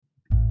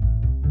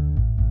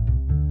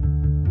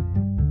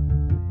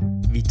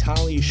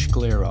Vitali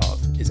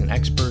Shkliarov is an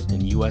expert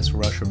in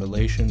U.S.-Russia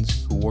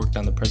relations who worked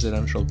on the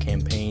presidential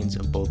campaigns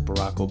of both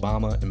Barack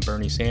Obama and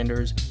Bernie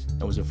Sanders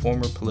and was a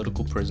former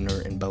political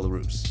prisoner in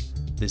Belarus.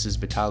 This is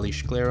Vitali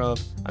Shkliarov.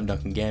 I'm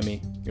Duncan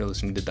Gammy. You're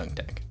listening to Dunk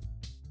Tank.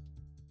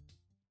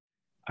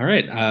 All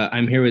right,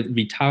 I'm here with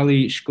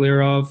Vitali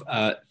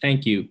Shkliarov.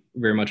 Thank you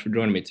very much for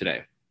joining me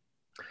today.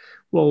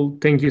 Well,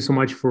 thank you so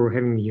much for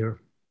having me here.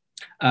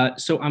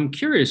 So I'm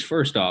curious,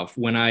 first off,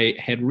 when I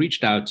had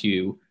reached out to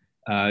you,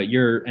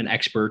 you're an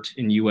expert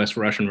in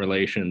U.S.-Russian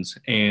relations.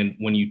 And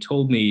when you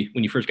told me,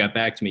 when you first got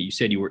back to me, you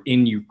said you were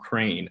in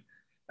Ukraine.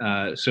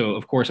 So,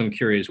 of course, I'm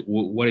curious,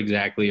 what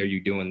exactly are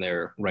you doing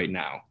there right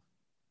now?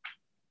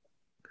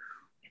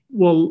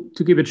 Well,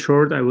 to keep it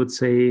short, I would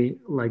say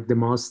like the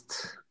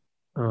most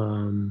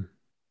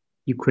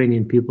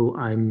Ukrainian people,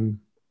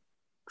 I'm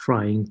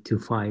trying to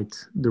fight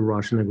the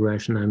Russian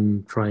aggression.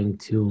 I'm trying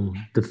to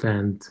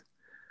defend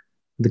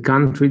the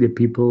country, the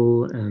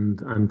people,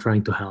 and I'm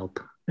trying to help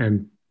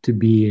and to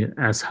be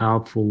as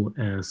helpful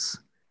as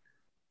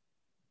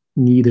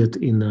needed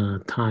in a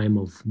time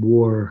of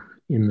war,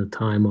 in a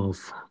time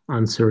of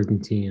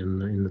uncertainty,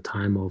 and in the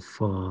time of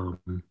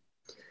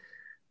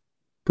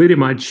pretty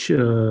much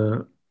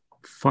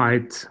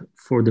fight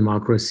for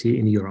democracy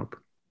in Europe.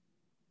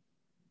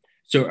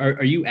 So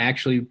are you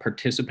actually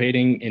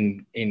participating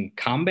in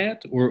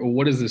combat, or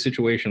what is the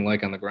situation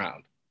like on the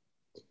ground?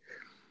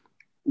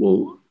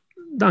 Well,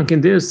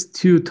 Duncan, there's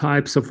two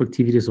types of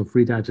activities or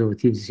three types of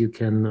activities you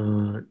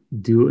can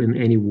do in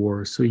any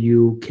war. So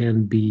you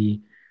can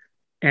be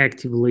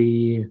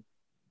actively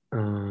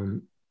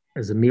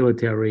as a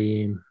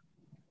military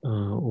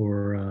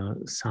or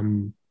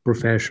some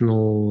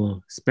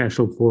professional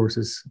special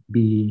forces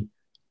be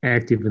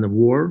active in a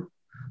war,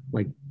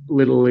 like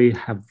literally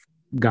have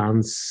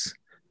guns,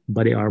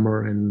 body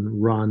armor, and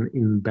run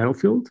in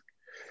battlefield.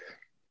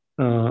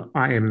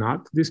 I am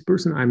not this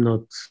person. I'm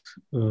not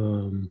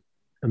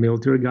a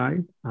military guy.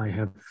 I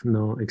have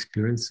no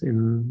experience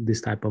in this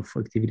type of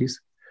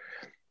activities.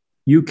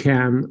 You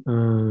can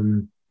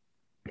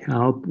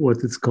help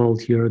what it's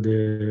called here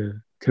the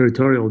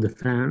territorial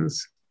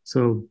defense.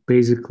 So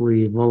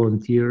basically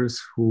volunteers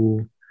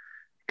who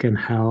can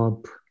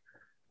help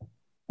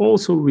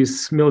also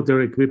with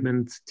military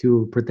equipment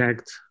to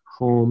protect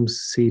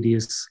homes,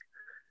 cities,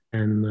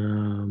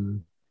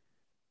 and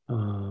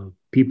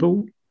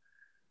people,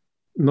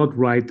 not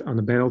right on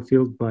the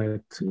battlefield,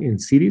 but in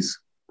cities.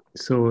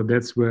 So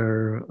that's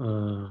where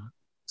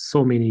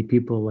so many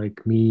people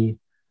like me,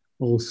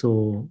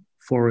 also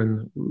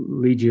foreign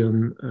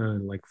legion,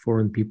 like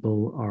foreign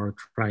people are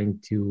trying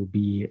to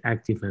be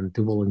active and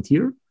to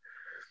volunteer.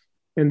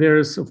 And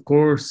there's, of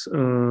course,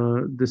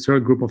 the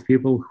third group of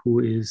people who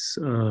is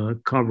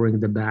covering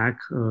the back,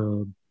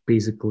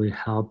 basically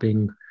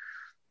helping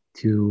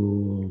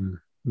to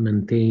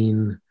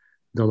maintain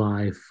the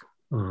life,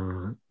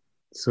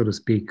 so to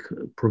speak,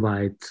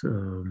 provide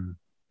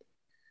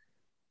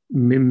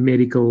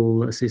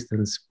medical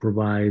assistance,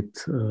 provide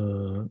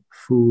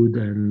food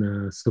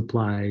and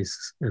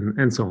supplies,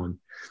 and so on.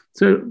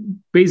 So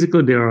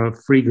basically, there are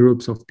three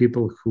groups of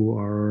people who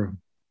are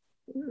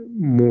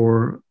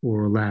more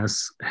or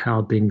less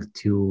helping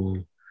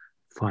to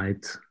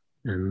fight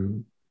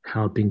and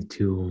helping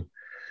to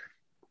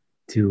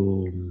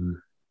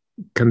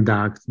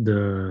conduct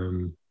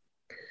the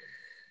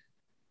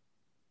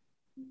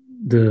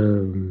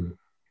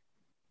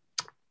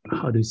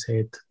how do you say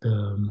it,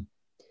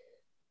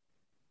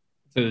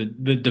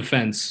 the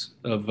defense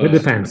of the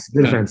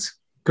defense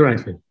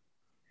correctly.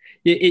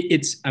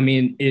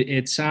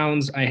 It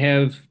sounds, I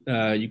have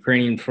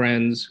Ukrainian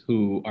friends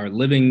who are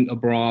living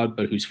abroad,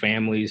 but whose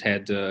families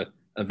had to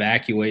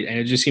evacuate. And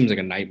it just seems like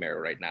a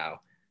nightmare right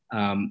now.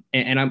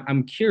 And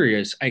I'm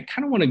curious, I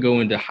kind of want to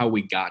go into how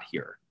we got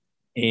here.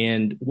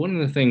 And one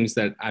of the things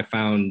that I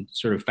found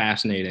sort of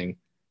fascinating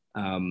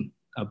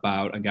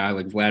about a guy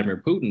like Vladimir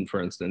Putin,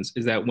 for instance,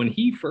 is that when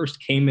he first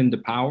came into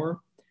power,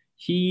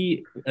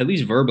 he, at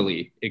least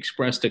verbally,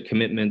 expressed a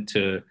commitment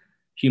to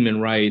human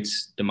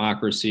rights,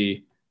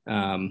 democracy,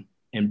 and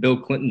Bill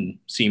Clinton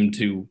seemed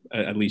to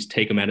at least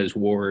take him at his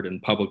word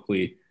and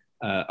publicly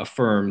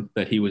affirm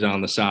that he was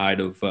on the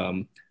side of,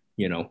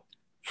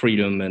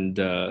 freedom and,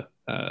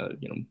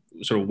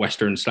 sort of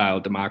Western-style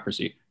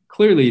democracy.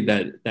 Clearly,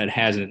 that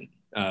hasn't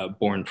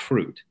borne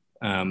fruit,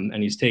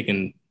 and he's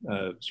taken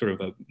sort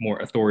of a more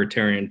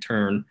authoritarian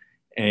turn.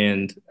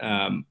 And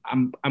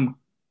I'm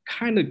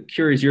kind of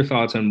curious your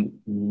thoughts on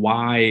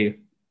why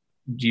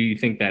do you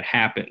think that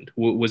happened?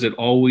 Was it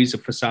always a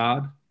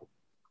facade?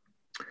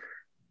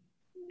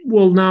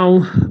 Well,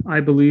 now I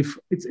believe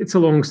it's a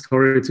long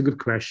story. It's a good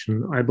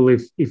question. I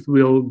believe if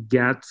we'll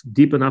get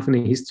deep enough in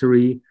the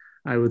history,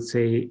 I would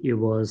say it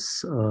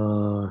was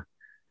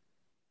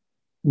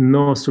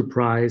no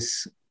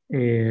surprise.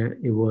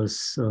 It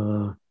was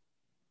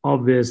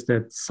obvious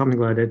that something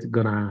like that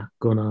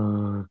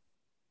gonna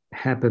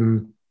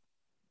happen.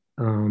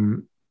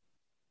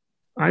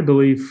 I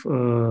believe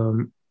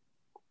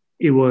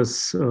it was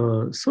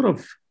sort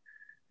of,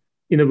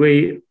 in a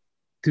way,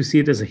 to see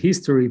it as a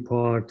history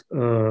part,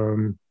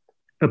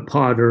 a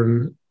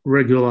pattern,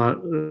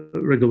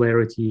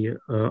 regularity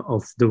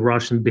of the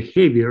Russian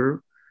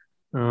behavior,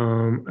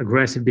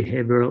 aggressive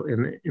behavior,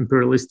 and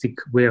imperialistic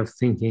way of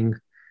thinking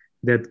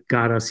that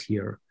got us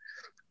here.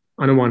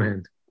 On the one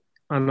hand,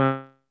 on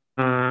the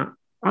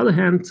other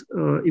hand,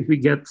 if we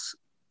get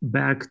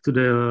back to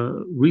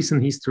the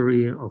recent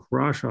history of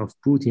Russia, of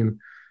Putin,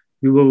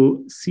 we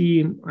will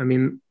see, I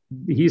mean,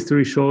 the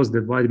history shows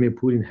that Vladimir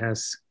Putin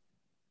has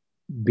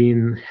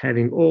been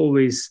having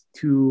always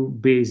two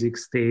basic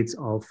states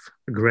of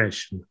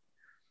aggression,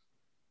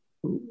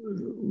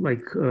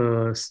 like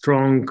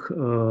strong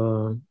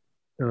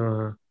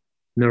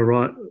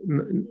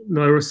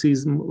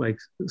neuroticism, like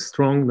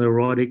strong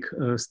neurotic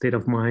state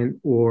of mind,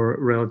 or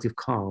relative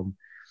calm.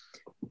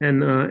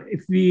 And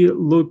if we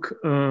look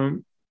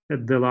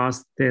at the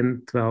last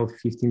 10, 12,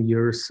 15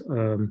 years,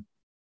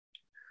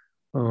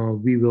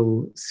 we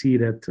will see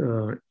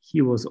that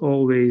he was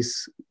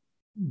always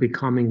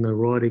becoming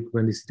neurotic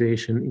when the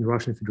situation in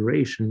Russian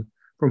Federation,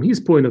 from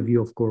his point of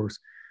view, of course,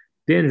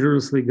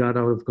 dangerously got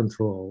out of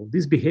control.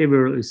 This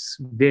behavior is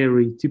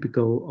very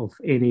typical of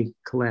any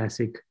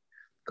classic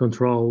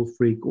control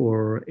freak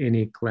or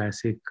any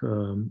classic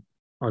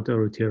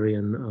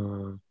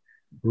authoritarian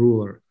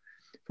ruler.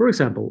 For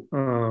example,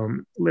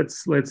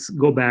 let's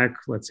go back,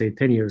 let's say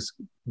 10 years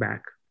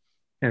back,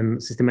 and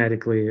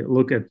systematically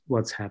look at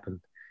what's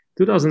happened.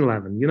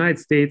 2011, United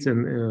States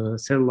and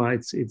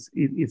satellites, its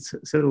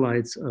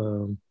satellites,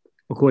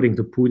 according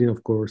to Putin,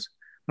 of course,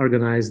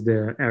 organized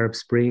the Arab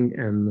Spring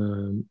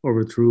and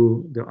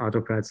overthrew the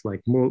autocrats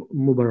like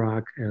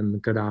Mubarak and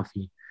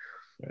Gaddafi,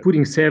 right,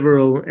 putting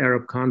several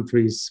Arab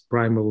countries,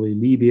 primarily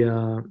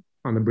Libya,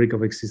 on the brink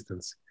of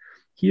existence.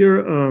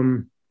 Here,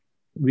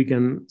 we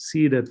can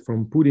see that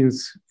from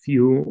Putin's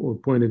view or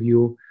point of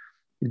view,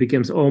 it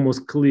becomes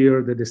almost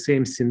clear that the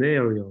same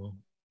scenario,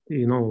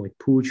 you know, like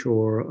putsch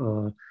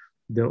or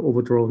the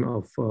overthrow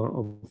of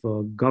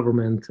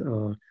government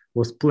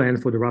was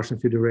planned for the Russian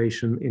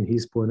Federation in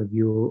his point of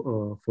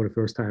view for the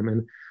first time.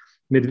 And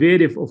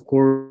Medvedev, of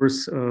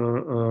course,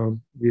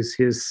 with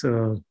his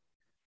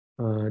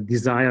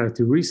desire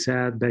to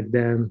reset back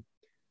then,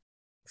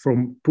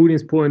 from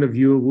Putin's point of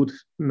view, would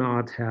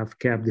not have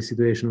kept the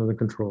situation under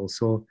control.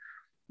 So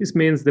this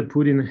means that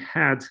Putin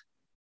had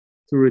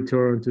to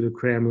return to the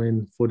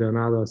Kremlin for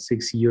another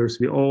 6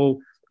 years. We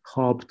all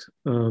hoped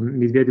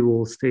Medvedev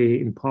will stay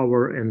in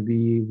power and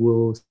we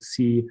will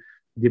see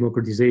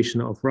democratization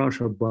of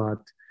Russia.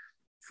 But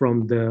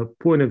from the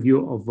point of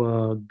view of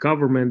a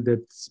government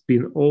that's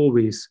been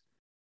always,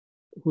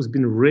 who's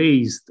been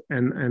raised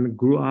and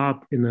grew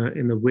up in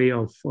a way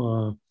of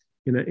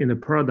in a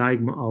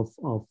paradigm of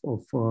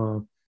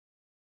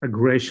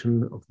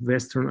aggression, of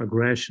Western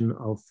aggression,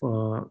 of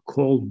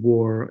Cold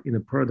War, in a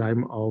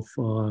paradigm of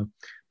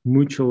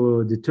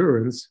mutual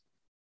deterrence,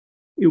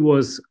 it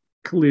was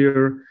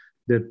clear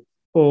that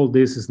all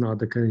this is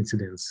not a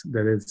coincidence,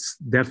 that it's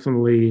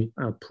definitely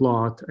a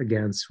plot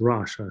against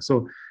Russia.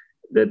 So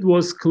that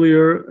was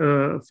clear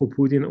for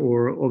Putin,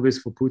 or obvious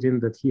for Putin,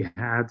 that he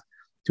had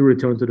to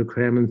return to the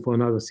Kremlin for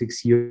another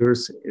 6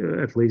 years,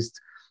 at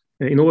least,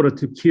 in order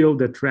to kill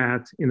the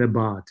threat in the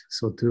bud,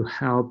 so to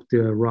help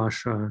the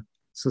Russia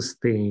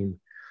sustain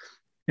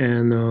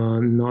and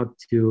not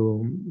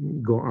to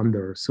go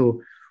under.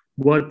 So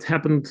what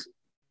happened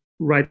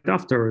right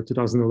after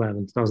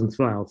 2011,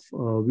 2012,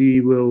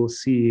 we will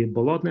see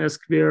Bolotnaya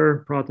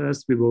Square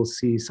protest, we will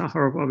see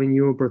Sakharov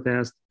Avenue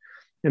protest,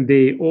 and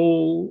they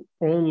all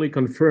only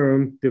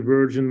confirmed the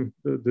version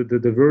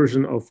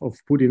of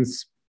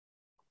Putin's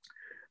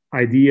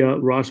idea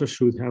Russia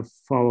should have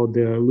followed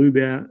the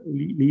Libya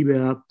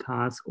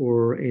path,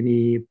 or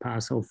any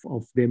path of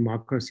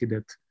democracy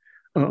that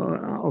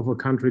of a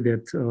country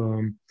that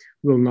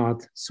will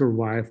not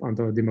survive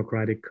under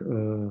democratic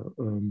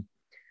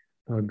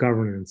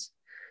governance.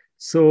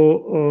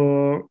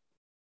 So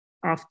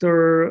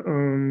after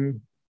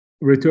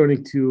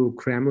returning to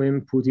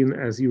Kremlin, Putin,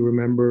 as you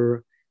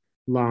remember,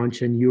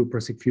 launched a new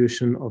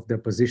prosecution of the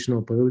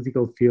oppositional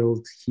political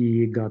field.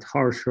 He got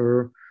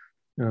harsher.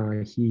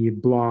 He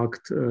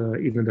blocked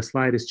even the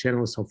slightest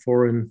channels of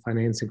foreign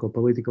financing or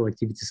political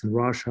activities in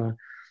Russia.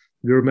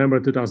 We remember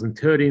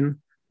 2013,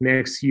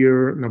 next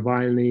year,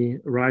 Navalny,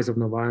 rise of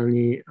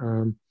Navalny,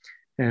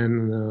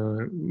 and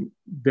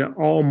the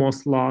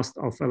almost lost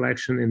of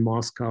election in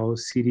Moscow,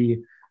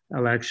 city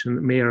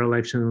election, mayor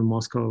election in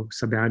Moscow,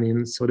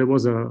 Sobyanin. So there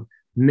was a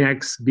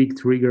next big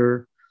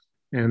trigger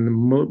and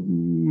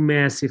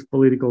massive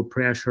political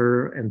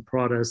pressure and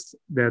protest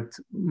that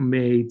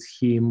made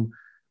him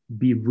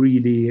be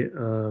really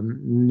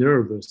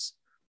nervous.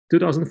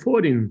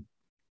 2014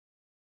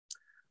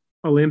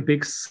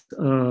 Olympics,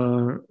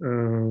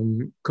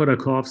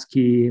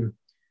 Khodakovsky,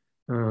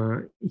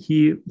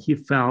 he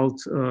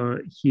felt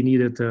he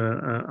needed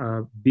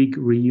a big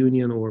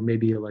reunion, or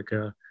maybe like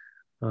a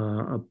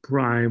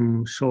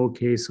prime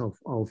showcase of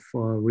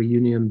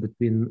reunion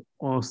between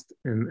Ost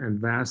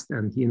and West,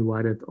 and he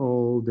invited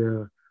all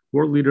the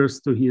world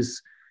leaders to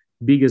his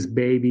biggest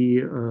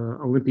baby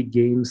Olympic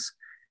Games,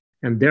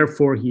 and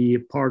therefore he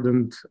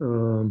pardoned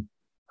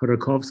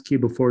Khodorkovsky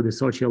before the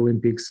Sochi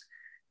Olympics.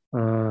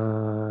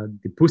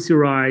 The Pussy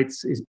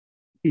Rights,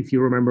 if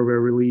you remember,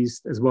 were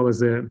released, as well as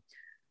the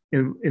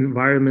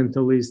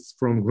environmentalists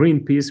from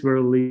Greenpeace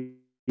were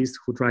released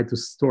who tried to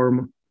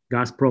storm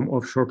Gazprom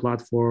offshore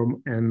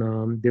platform,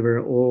 and they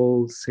were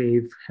all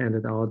safe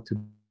handed out to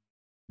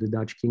the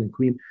Dutch king and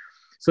queen.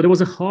 So there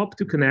was a hope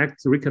to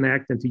connect, to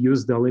reconnect, and to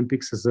use the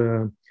Olympics as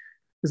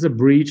a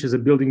bridge, as a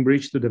building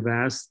bridge to the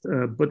West,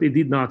 but it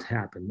did not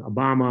happen.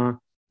 Obama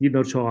did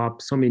not show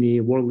up. So many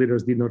world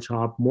leaders did not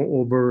show up.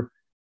 Moreover,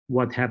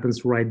 what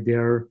happens right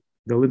there,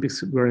 the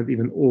Olympics weren't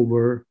even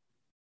over.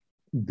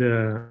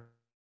 The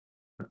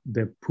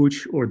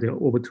putsch or the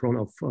overthrow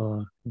of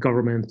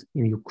government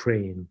in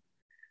Ukraine.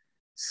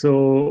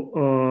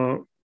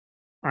 So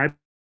I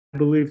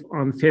believe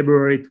on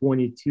February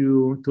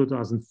 22,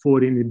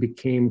 2014, it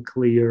became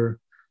clear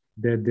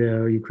that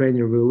the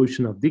Ukrainian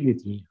Revolution of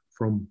Dignity,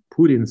 from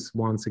Putin's,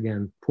 once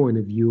again, point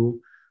of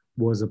view,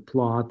 was a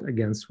plot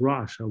against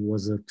Russia,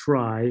 was a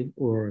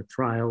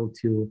trial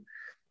to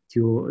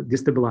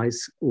destabilize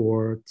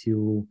or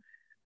to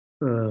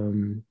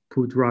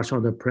put Russia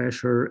under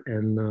pressure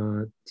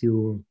and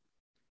to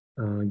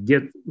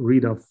get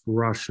rid of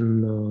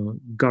Russian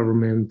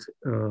government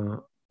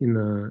in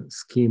a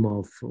scheme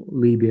of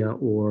Libya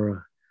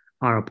or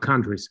Arab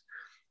countries.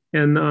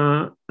 And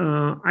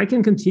I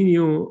can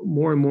continue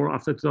more and more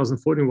after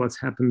 2014 what's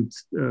happened,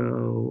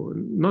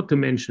 not to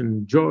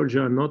mention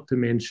Georgia, not to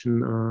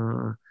mention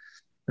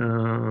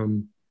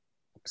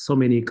so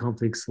many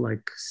conflicts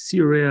like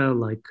Syria,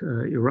 like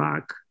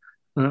Iraq,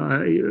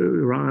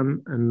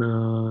 Iran,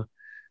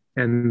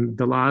 and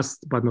the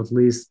last but not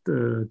least,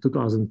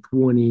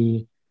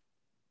 2020,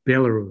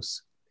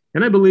 Belarus.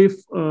 And I believe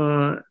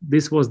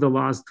this was the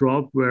last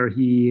drop where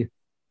he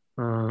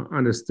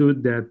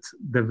understood that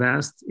the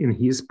West, in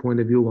his point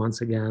of view,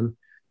 once again,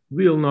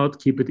 will not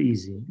keep it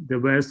easy. The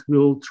West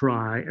will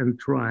try and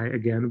try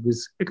again with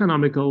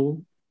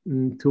economical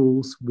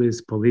tools,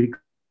 with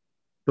political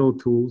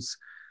tools,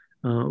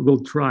 will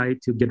try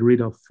to get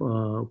rid of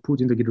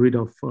Putin, to get rid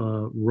of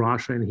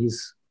Russia in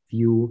his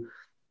view,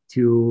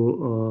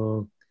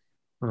 to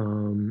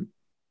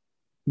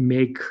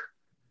make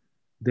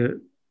the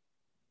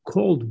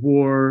Cold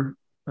War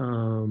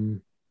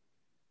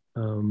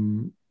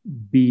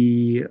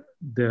be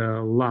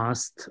the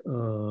last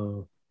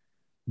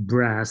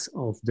breath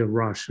of the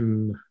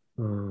Russian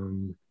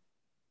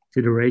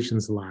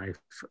Federation's life,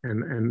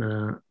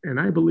 and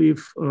I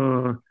believe,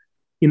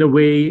 in a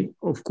way,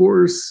 of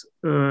course,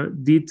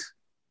 did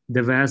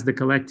the West, the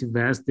collective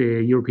West,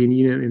 the European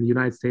Union and the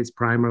United States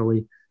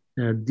primarily,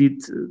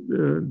 did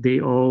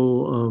they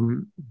all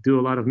do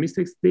a lot of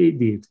mistakes? They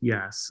did,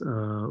 yes.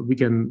 We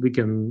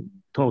can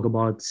talk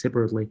about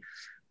separately.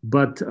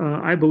 But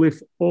I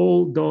believe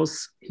all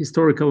those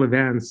historical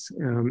events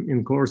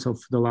in course of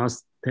the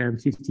last 10,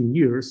 15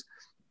 years,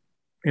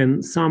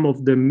 and some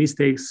of the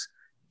mistakes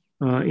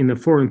in the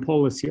foreign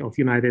policy of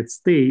United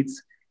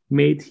States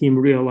made him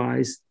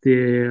realize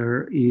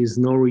there is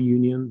no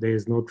reunion, there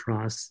is no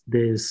trust,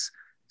 there's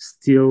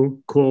still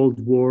Cold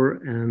War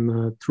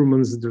and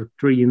Truman's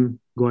doctrine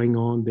going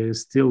on,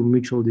 there's still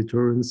mutual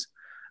deterrence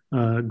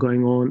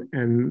going on,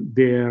 and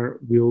there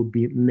will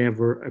be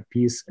never a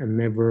peace and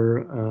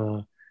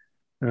never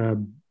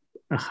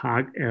a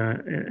hug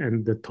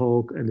and the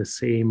talk and the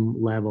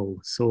same level.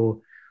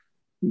 So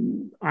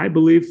I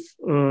believe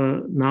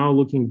now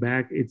looking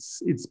back,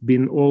 it's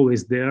been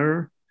always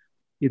there.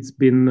 It's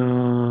been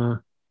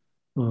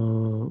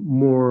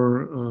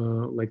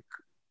more like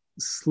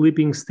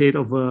sleeping state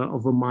of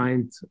a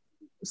mind,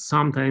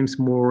 sometimes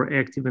more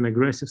active and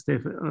aggressive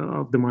state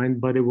of the mind,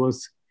 but it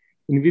was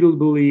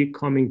inevitably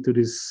coming to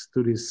this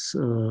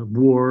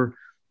war,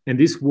 and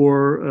this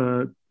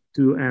war.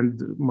 To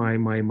end my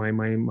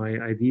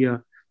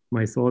idea,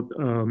 my thought,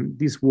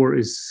 this war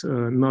is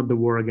not the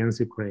war against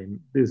Ukraine.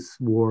 This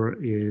war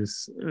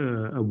is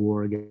a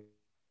war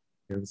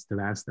against the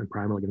West and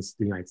primarily against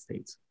the United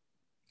States.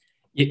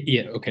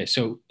 Yeah. Okay.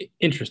 So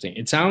interesting.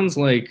 It sounds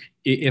like,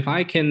 if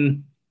I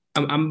can,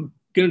 I'm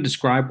going to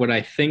describe what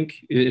I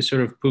think is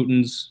sort of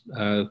Putin's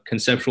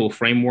conceptual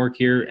framework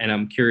here, and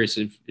I'm curious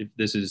if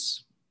this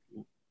is,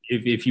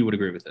 if you would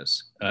agree with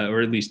this,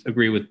 or at least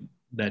agree with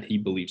that he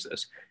believes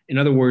this. In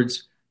other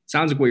words, it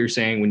sounds like what you're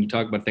saying when you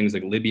talk about things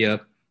like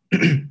Libya,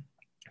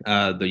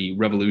 the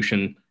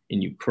revolution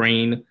in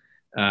Ukraine,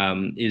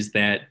 is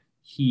that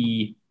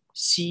he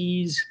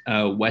sees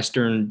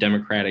Western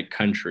democratic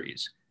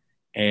countries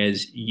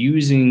as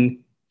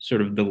using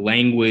sort of the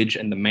language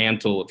and the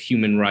mantle of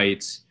human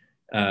rights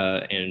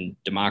and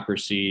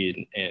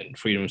democracy and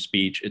freedom of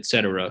speech, et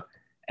cetera,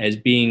 as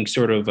being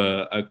sort of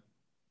a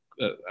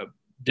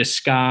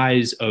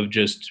disguise of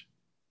just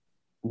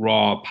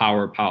raw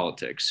power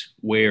politics,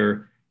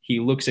 where he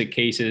looks at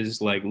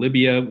cases like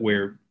Libya,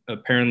 where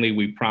apparently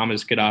we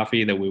promised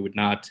Gaddafi that we would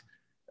not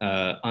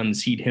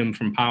unseat him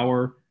from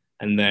power.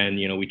 And then,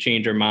 we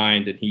change our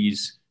mind and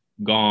he's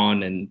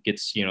gone and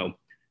gets,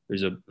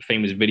 there's a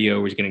famous video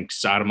where he's getting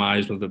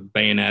sodomized with a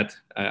bayonet.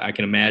 I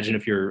can imagine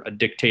if you're a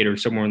dictator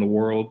somewhere in the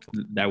world,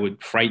 that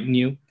would frighten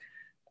you.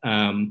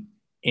 Um,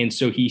 and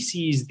so he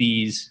sees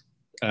these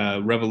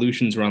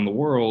revolutions around the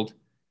world,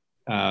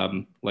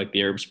 like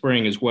the Arab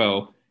Spring as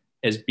well,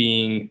 as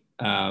being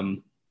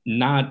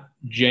not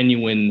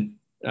genuine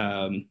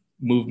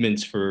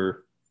movements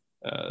for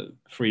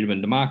freedom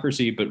and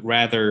democracy, but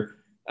rather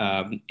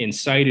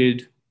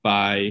incited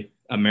by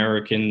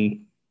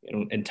American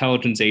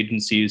intelligence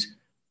agencies,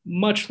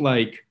 much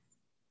like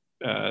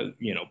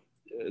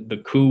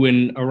the coup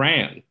in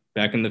Iran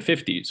back in the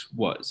 50s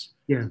was.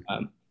 Yeah,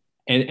 Um,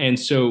 and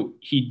so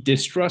he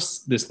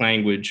distrusts this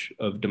language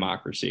of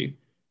democracy,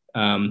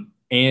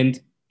 and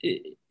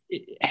it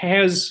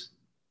has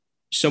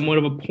somewhat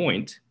of a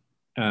point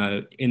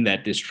in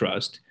that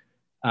distrust.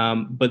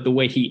 But the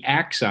way he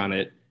acts on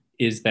it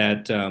is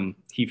that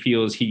he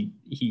feels he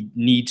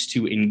needs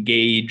to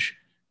engage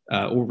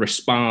or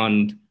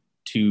respond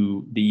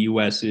to the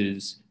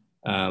U.S.'s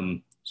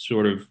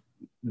sort of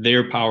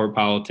their power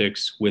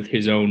politics with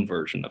his own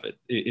version of it.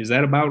 Is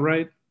that about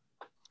right?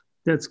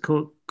 that's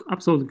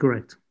absolutely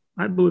correct.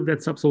 I believe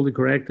that's absolutely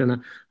correct,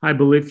 and I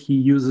believe he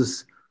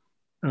uses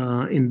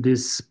in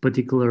this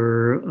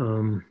particular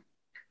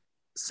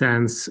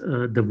sense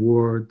the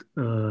word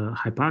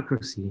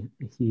hypocrisy.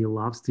 He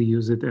loves to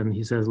use it, and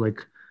he says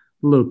like,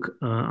 "Look,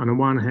 on the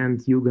one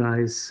hand, you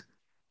guys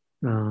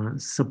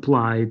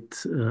supplied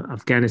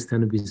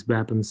Afghanistan with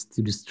weapons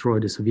to destroy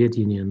the Soviet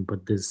Union, but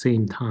at the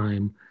same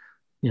time,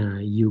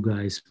 you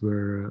guys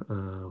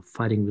were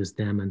fighting with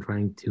them and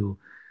trying to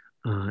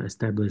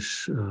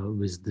establish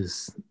with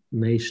this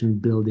nation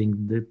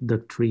building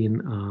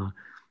doctrine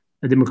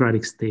a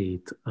democratic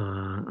state.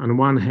 On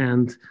one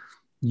hand,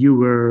 you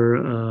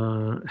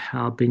were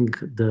helping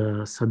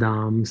the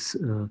Saddams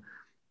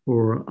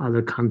or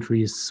other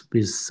countries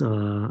with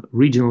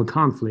regional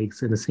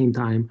conflicts. At the same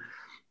time,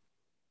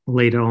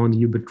 later on,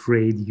 you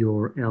betrayed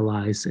your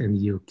allies and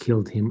you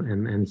killed him.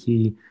 And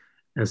he,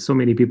 as so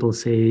many people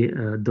say,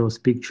 those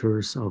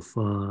pictures of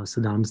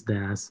Saddam's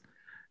death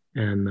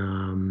and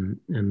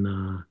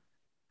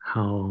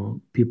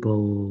how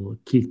people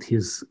kicked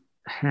his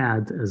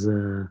head as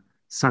a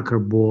soccer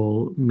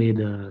ball made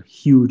a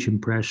huge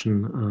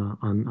impression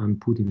on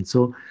Putin.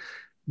 So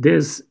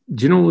there's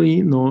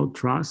generally no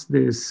trust.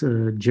 There's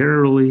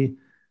generally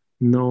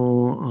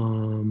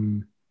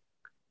no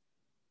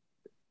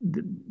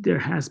there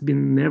has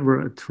been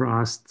never a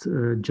trust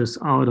just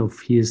out of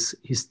his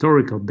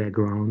historical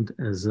background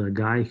as a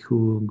guy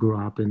who grew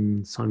up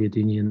in Soviet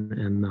Union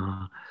and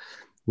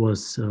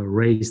was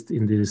raised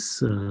in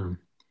this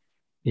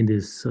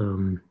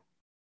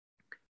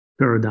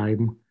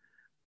paradigm.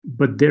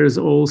 But there's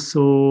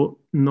also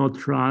no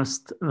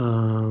trust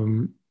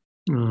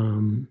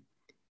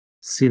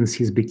since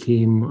he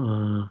became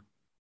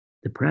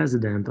the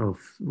president of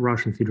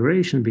Russian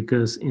Federation,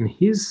 because in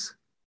his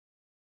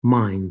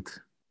mind,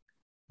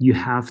 you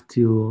have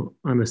to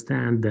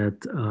understand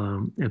that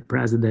a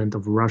president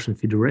of Russian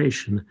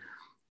Federation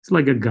is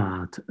like a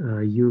god.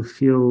 You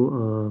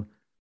feel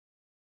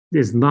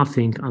there's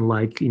nothing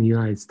unlike in the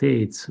United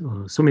States.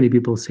 So many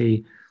people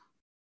say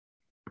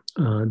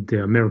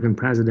the American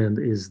president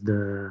is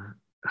the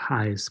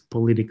highest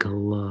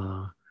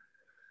political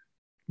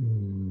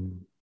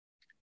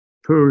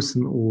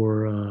person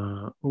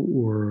or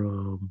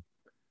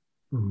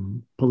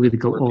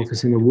political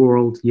office in the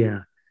world.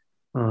 Yeah,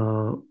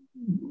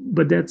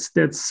 but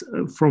that's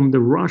from the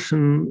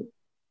Russian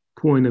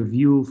point of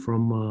view.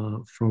 From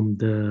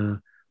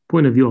the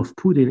point of view of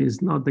Putin,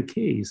 is not the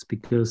case,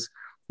 because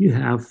you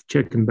have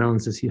check and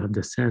balances. You have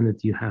the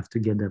Senate. You have to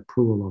get the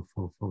approval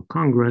of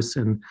Congress,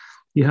 and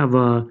you have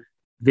a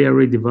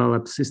very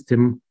developed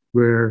system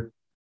where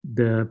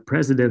the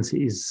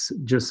presidency is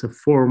just a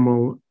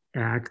formal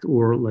act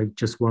or like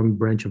just one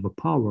branch of a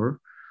power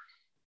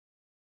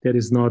that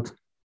is not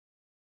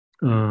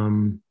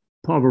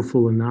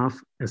powerful enough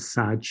as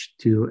such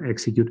to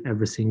execute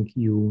everything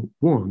you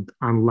want.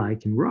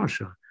 Unlike in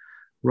Russia,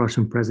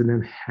 Russian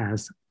president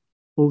has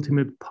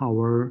ultimate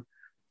power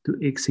to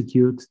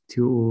execute,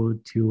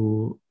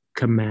 to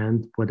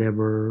command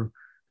whatever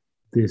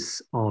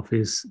this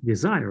office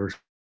desires.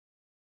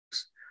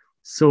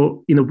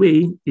 So in a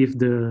way, if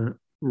the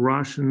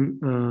Russian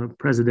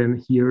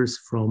president hears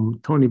from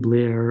Tony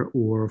Blair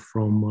or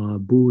from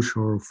Bush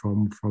or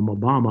from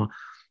Obama,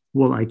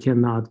 well, I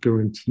cannot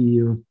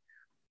guarantee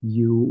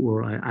you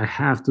or I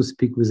have to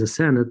speak with the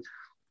Senate.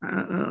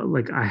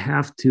 Like I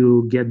have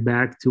to get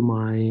back to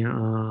my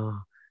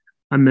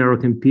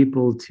American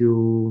people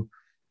to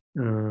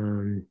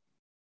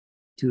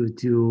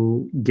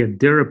get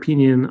their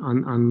opinion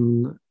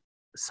on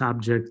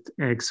subject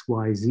X,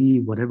 Y,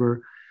 Z,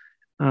 whatever.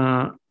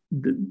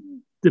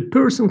 The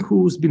person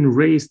who's been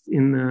raised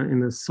in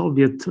a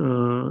Soviet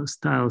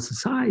style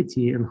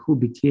society and who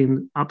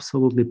became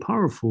absolutely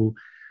powerful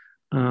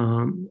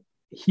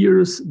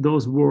hears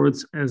those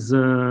words as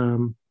a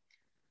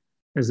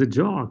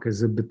joke,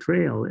 as a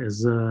betrayal,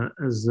 as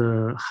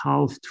a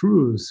half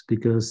truth,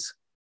 because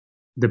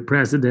the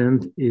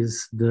president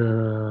is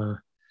the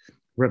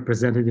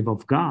representative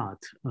of God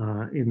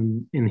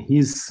in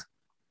his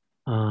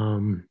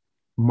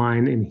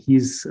mind and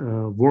his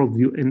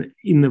worldview, and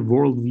in the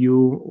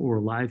worldview or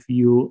life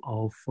view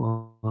of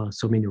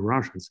so many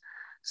Russians.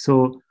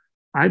 So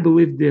I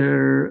believe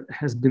there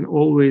has been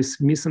always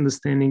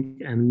misunderstanding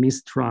and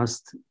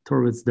mistrust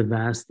towards the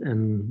West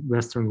and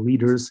Western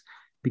leaders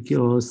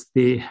because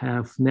they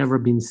have never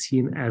been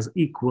seen as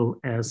equal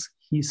as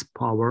his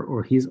power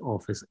or his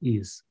office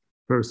is,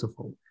 first of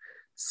all.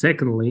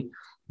 Secondly,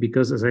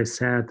 because as I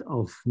said,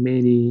 of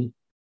many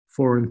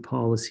foreign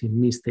policy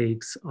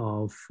mistakes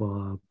of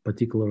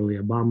particularly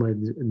Obama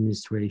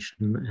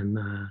administration and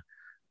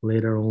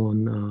later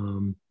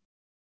on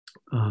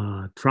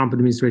Trump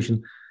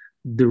administration,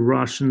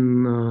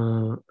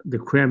 the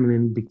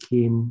Kremlin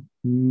became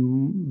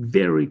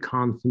very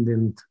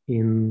confident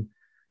in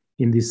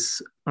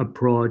this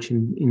approach,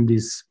 in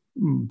this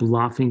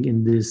bluffing,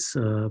 in this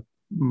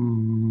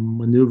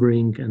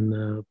maneuvering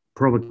and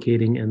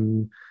provocating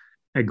and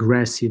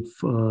aggressive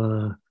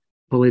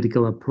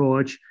political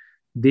approach.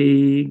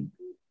 They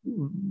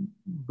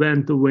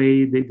went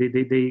away.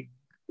 They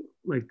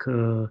like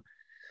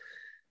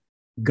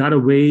got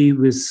away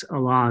with a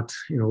lot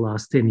in the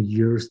last 10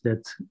 years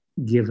that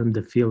give them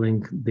the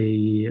feeling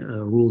they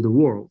rule the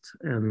world.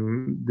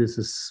 And this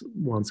is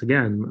once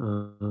again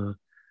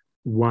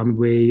one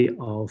way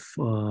of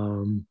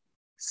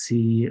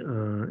see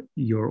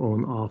your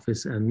own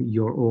office and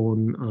your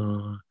own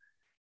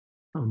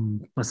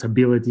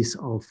possibilities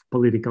of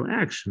political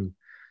action.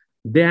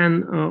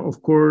 Then,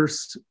 of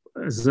course,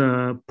 as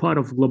a part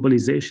of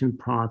globalization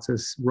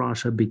process,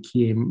 Russia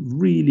became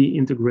really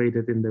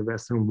integrated in the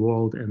Western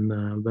world and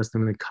the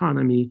Western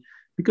economy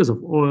because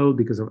of oil,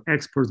 because of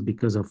exports,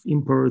 because of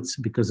imports,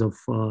 because of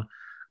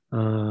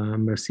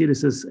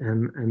Mercedes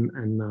and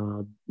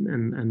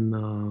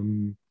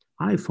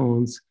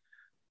iPhones,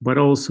 but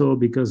also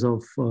because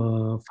of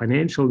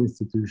financial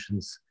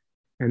institutions.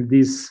 And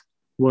this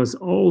was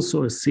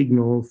also a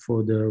signal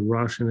for the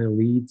Russian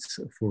elites,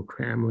 for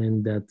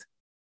Kremlin, that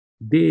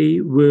they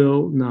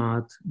will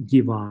not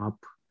give up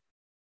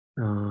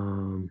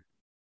the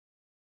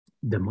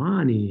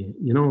money.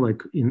 You know,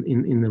 like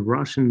in the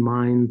Russian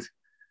mind,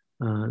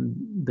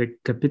 the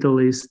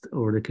capitalist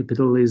or the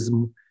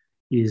capitalism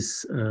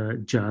is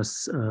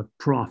just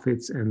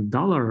profits and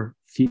dollar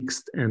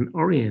fixed and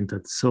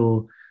oriented.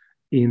 So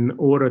in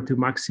order to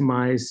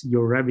maximize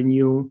your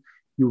revenue,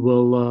 you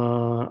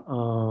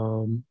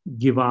will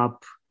give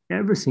up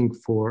everything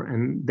for.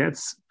 And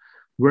that's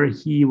where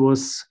he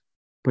was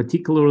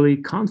particularly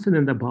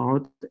confident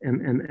about. And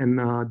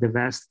the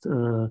West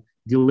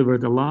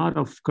delivered a lot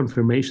of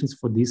confirmations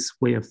for this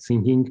way of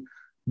thinking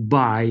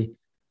by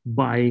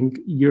buying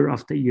year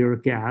after year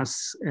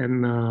gas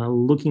and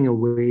looking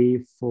away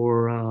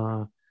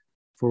for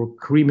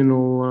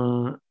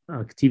criminal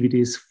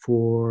activities,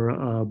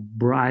 for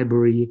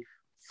bribery,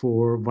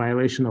 for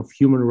violation of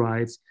human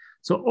rights.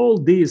 So all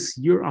this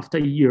year after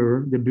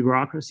year, the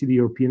bureaucracy, the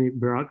European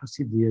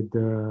bureaucracy,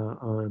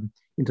 the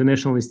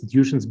international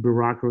institutions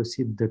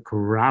bureaucracy, the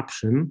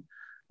corruption,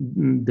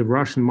 the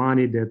Russian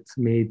money that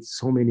made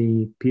so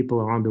many people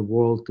around the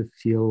world to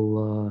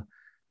feel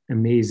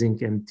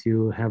amazing and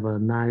to have a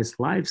nice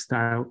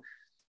lifestyle,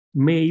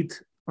 made,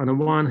 on the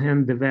one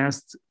hand, the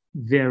West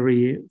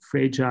very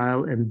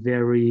fragile and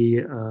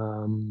very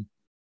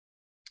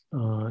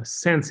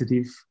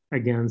sensitive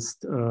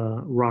against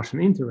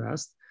Russian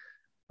interest.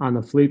 On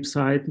the flip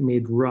side,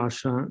 made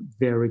Russia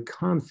very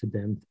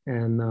confident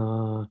and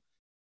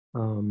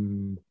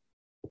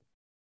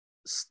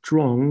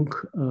strong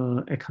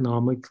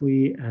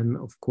economically and,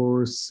 of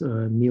course,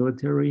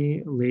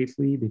 military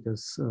lately,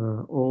 because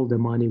all the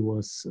money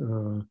was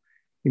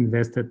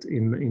invested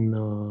in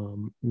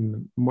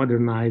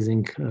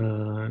modernizing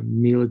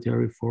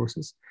military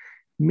forces,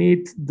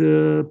 made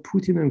the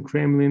Putin and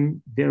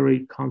Kremlin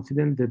very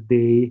confident that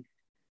they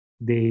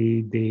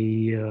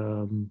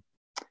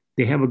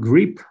have a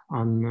grip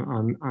on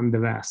the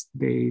West.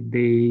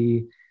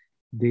 They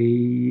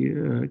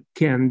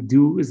can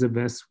do with the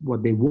West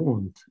what they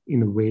want.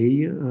 In a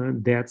way,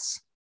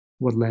 that's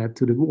what led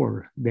to the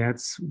war.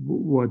 That's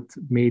what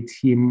made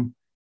him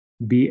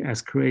be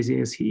as crazy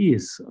as he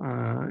is.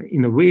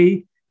 In a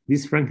way,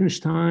 this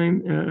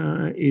Frankenstein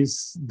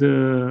is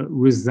the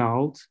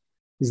result,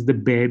 is the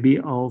baby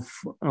of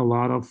a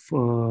lot of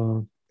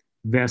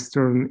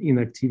Western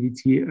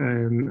inactivity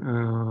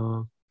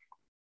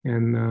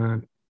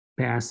and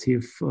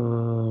passive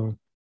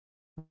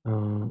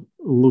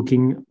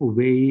looking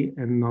away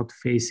and not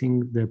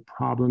facing the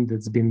problem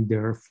that's been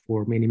there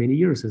for many, many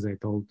years, as I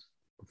told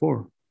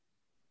before.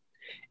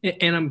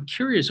 And I'm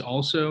curious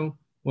also,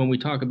 when we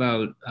talk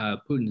about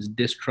Putin's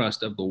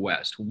distrust of the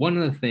West, one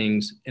of the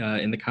things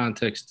in the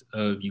context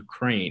of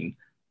Ukraine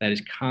that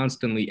is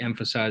constantly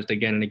emphasized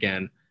again and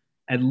again,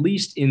 at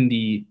least in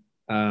the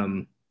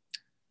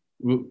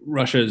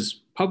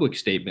Russia's public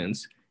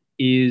statements,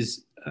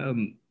 is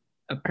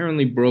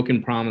apparently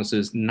broken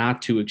promises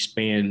not to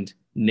expand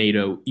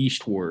NATO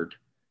eastward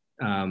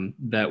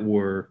that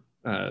were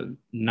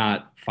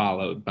not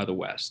followed by the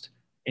West.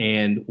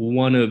 And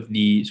one of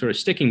the sort of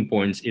sticking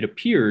points, it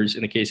appears,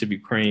 in the case of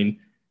Ukraine,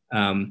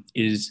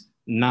 is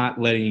not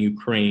letting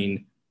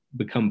Ukraine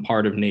become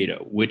part of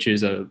NATO, which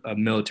is a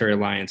military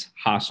alliance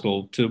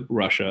hostile to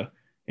Russia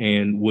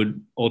and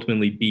would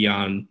ultimately be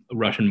on a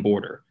Russian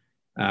border.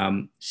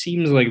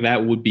 Seems like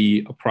that would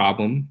be a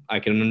problem. I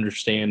can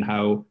understand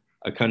how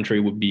a country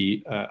would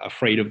be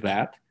afraid of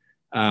that.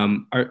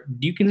 Do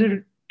you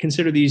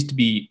consider these to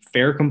be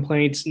fair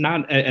complaints,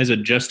 not as a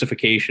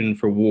justification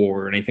for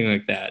war or anything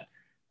like that?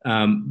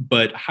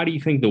 But how do you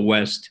think the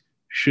West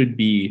should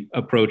be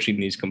approaching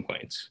these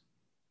complaints?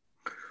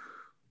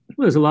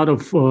 Well, there's a lot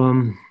of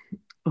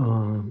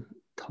uh,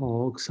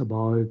 talks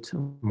about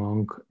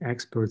among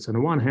experts. On the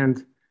one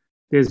hand,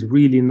 there's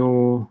really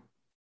no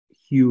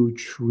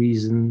huge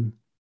reason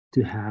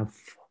to have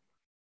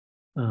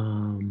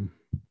um,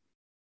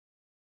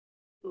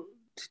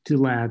 to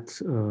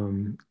let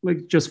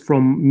like just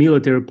from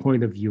military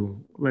point of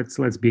view. Let's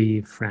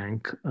be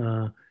frank.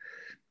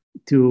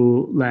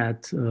 To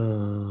let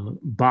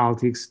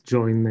Baltics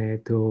join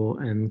NATO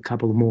and a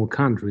couple more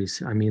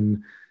countries. I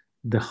mean,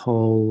 the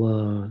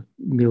whole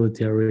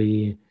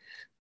military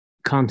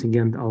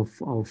contingent of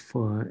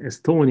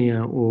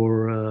Estonia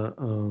or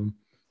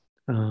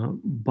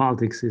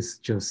Baltics is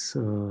just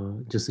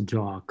a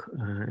joke,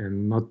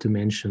 and not to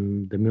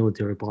mention the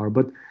military power.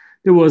 But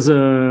there was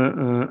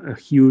a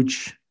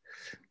huge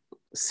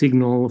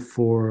signal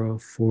for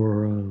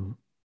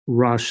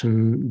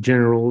Russian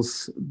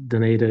generals. The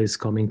NATO is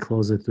coming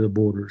closer to the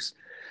borders.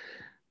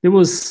 There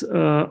was,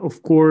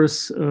 of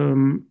course,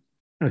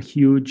 a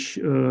huge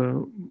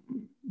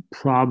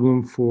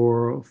problem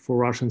for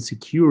Russian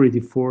security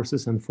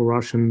forces and for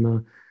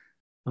Russian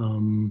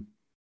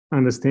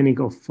understanding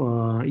of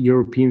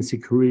European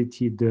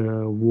security,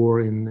 the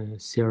war in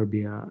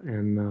Serbia,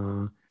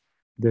 and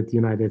that the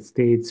United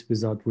States,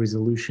 without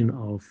resolution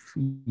of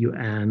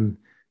UN,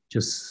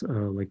 just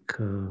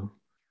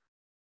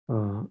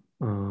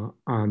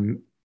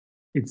on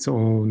its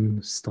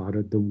own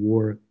started the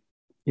war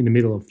in the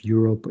middle of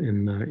Europe,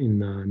 in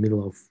the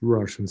middle of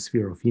Russian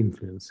sphere of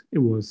influence. It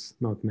was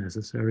not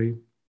necessary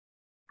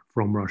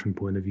from Russian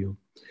point of view.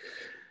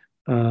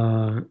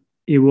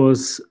 It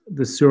was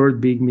the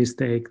third big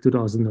mistake,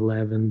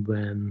 2011,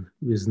 when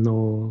with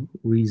no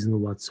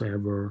reason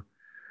whatsoever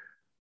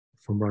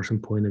from Russian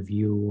point of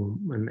view,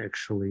 and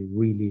actually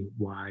really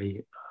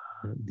why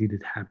did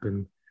it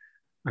happen?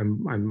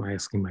 I'm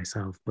asking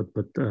myself, but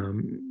the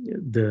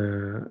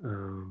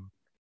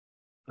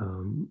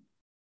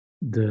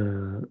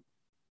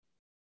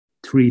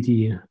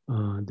treaty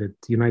that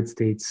the United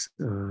States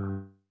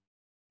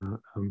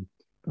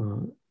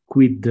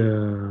quit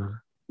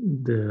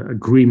the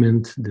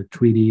agreement, the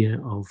treaty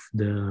of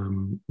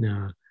the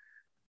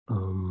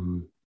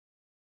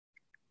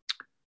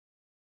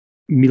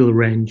middle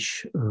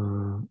range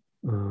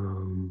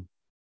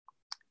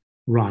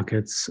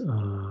rockets.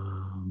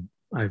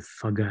 I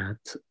forgot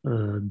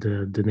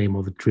the name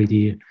of the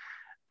treaty.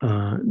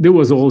 There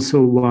was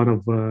also one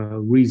of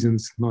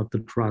reasons not to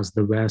trust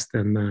the West,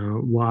 and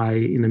why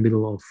in the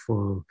middle of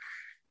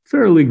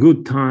fairly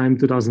good time,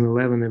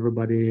 2011,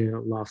 everybody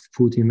loved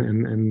Putin,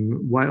 and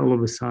why all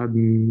of a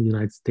sudden the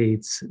United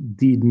States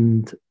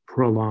didn't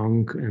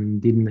prolong and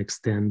didn't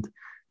extend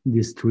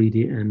this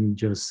treaty and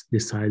just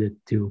decided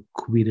to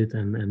quit it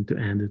and to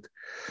end it.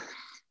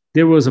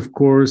 There was, of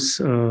course,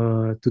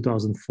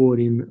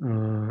 2014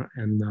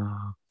 and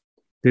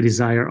the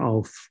desire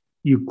of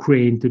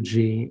Ukraine to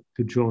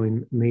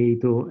join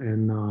NATO,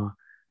 and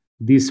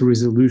this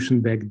resolution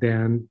back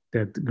then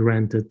that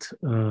granted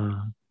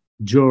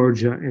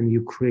Georgia and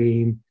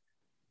Ukraine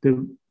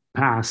the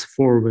path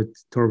forward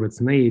towards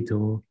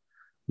NATO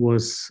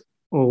was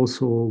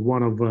also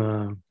one of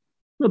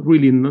not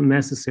really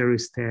necessary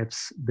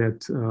steps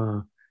that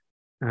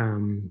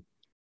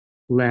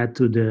led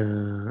to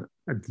the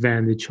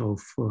advantage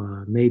of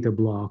NATO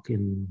bloc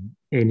in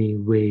any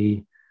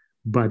way,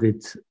 but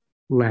it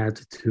led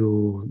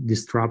to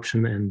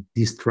disruption and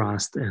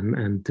distrust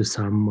and to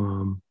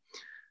some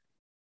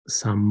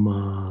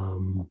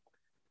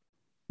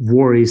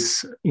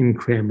worries in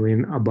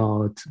Kremlin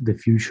about the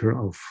future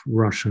of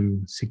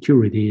Russian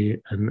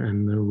security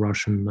and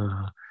Russian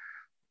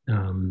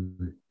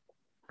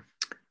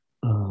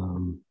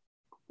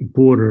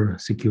border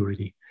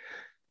security.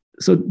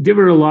 So there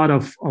were a lot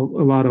of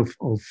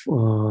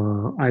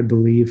I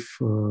believe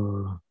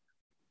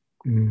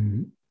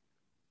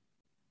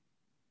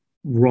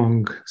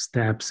wrong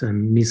steps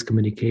and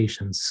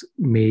miscommunications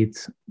made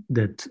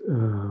that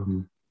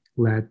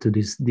led to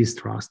this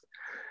distrust.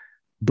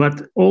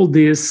 But all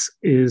this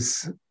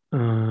is,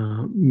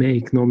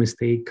 make no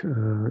mistake,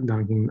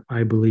 Duncan,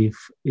 I believe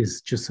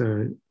is just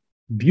a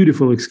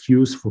beautiful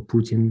excuse for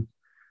Putin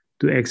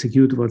to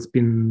execute what's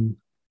been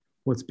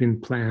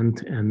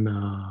planned and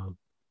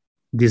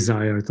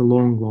desired a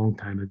long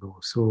time ago.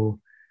 So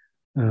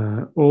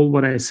all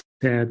what I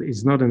said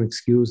is not an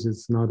excuse.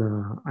 It's not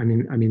a. I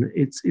mean,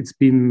 it's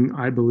been,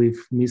 I believe,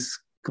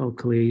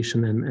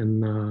 miscalculation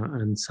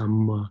and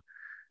some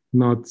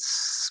not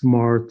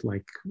smart,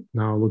 like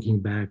now looking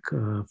back,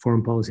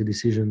 foreign policy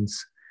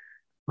decisions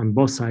on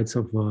both sides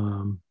of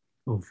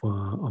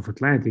of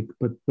Atlantic.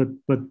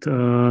 But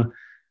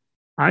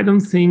I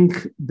don't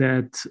think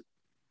that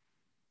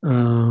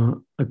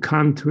a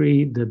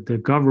country, that the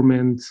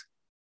government,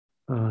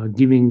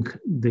 giving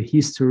the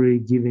history,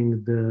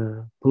 giving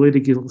the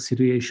political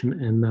situation,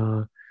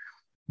 and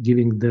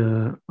giving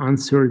the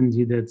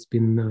uncertainty that's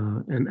been,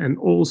 and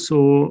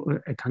also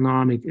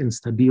economic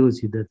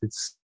instability that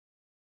it's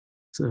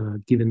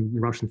given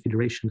Russian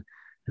Federation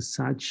as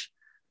such,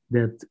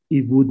 that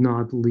it would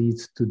not lead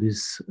to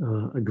this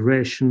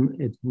aggression,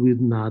 it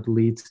would not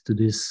lead to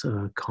this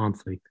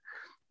conflict.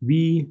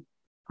 We,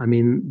 I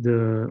mean,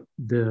 the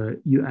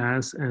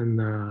U.S. and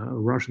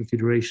Russian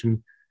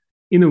Federation,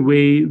 in a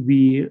way,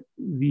 we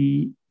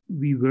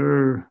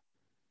were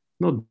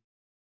not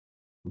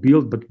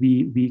built, but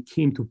we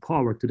came to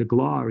power, to the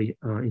glory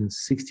in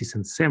 60s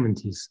and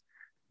 70s,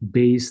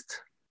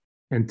 based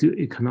and to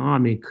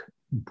economic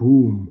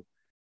boom,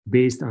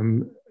 based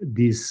on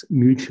this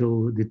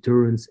mutual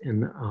deterrence,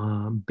 and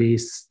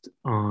based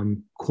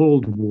on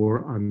Cold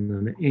War, on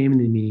an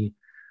enemy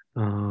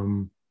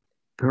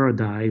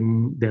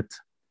paradigm that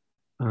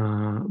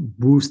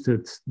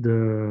boosted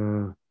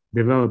the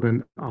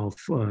development of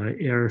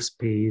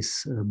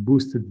airspace,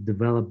 boosted the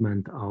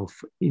development of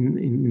in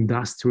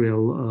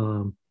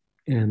industrial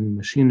and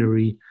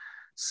machinery,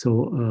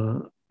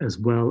 so as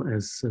well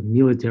as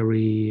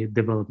military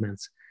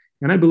developments.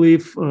 And I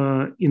believe,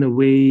 in a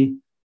way,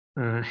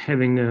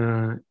 having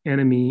an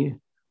enemy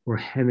or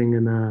having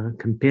a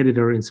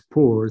competitor in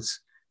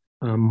sports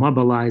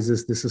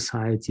mobilizes the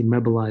society,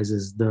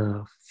 mobilizes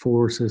the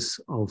forces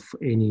of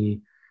any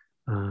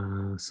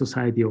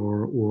society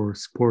or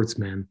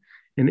sportsman.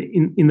 And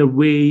in a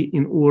way,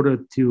 in order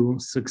to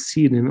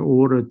succeed, in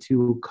order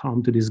to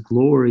come to this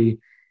glory,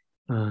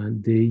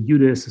 the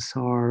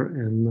UdSSR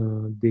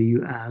and the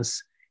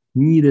US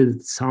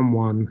needed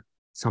someone,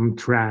 some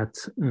threat,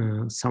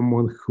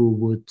 someone who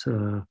would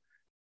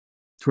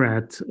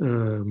threat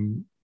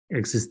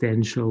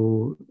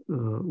existential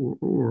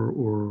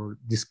or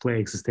display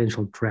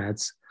existential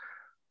threats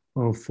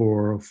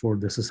for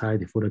the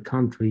society, for the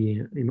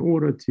country, in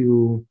order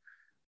to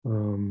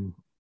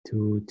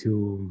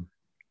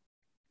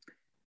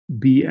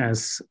be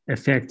as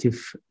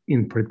effective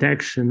in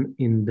protection,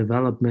 in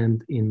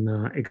development, in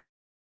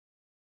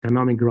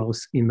economic growth,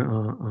 in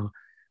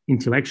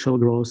intellectual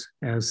growth,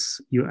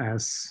 as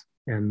US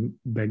and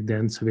back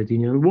then Soviet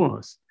Union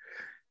was.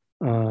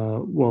 We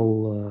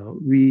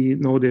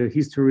know the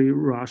history.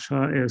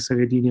 Russia and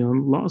Soviet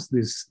Union lost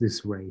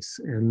this race,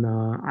 and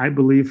I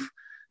believe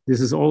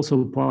this is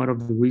also part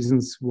of the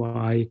reasons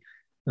why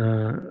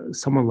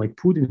someone like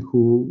Putin,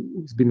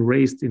 who's been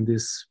raised in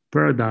this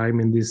paradigm,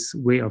 in this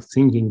way of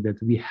thinking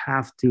that we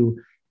have to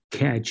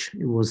catch.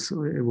 It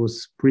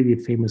was pretty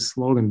famous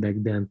slogan back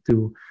then,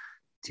 to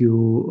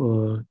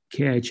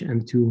catch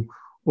and to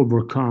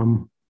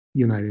overcome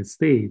United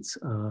States.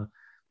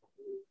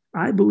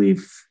 I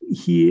believe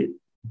he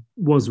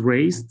was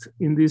raised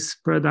in this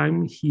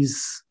paradigm.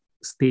 He's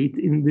stayed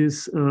in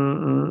this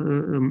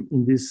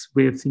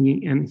way of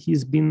thinking, and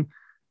he's been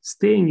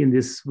staying in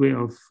this way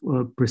of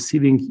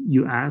perceiving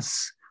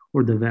US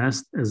or the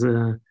West as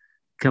a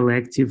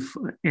collective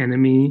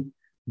enemy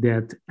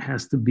that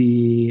has to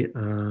be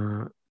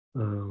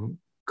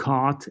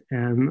caught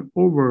and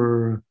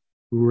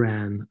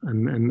overran.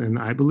 And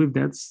I believe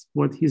that's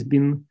what he's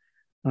been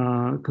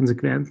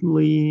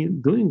consequently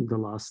doing the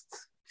last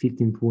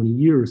 15, 20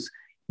 years.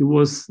 It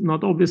was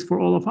not obvious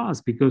for all of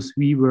us because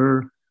we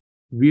were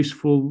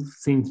wishful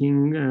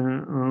thinking,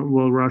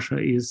 Russia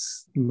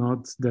is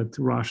not that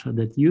Russia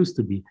that used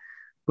to be.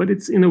 But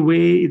it's, in a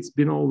way, it's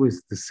been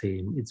always the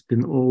same. It's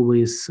been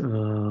always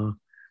the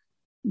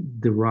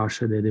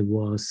Russia that it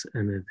was,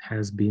 and it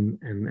has been.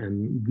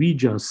 And we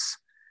just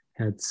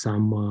had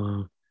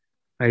some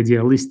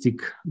idealistic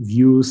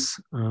views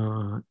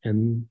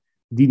and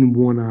didn't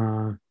want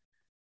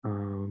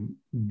to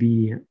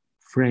be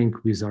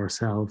frank with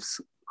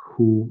ourselves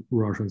who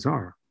Russians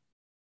are.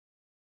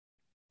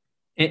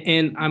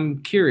 And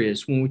I'm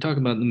curious, when we talk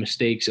about the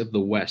mistakes of the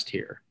West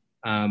here,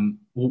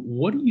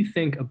 what do you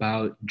think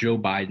about Joe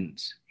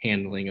Biden's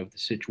handling of the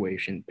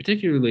situation?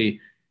 Particularly,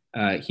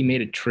 he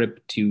made a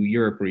trip to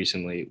Europe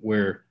recently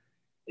where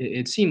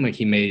it seemed like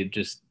he made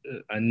just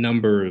a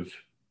number of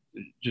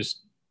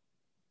just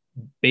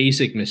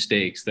basic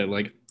mistakes that,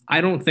 like, I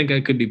don't think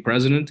I could be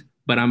president,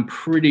 but I'm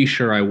pretty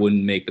sure I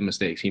wouldn't make the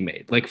mistakes he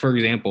made. Like, for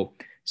example,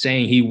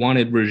 saying he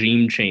wanted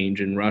regime change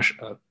in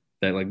Russia,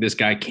 that, like, this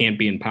guy can't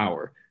be in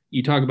power.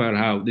 You talk about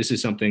how this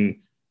is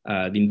something,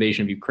 the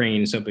invasion of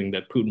Ukraine is something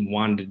that Putin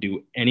wanted to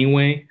do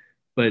anyway,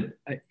 but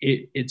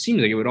it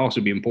seems like it would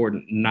also be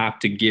important not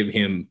to give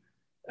him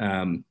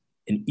an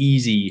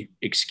easy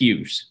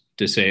excuse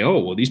to say, oh,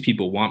 well, these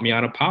people want me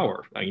out of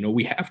power.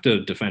 We have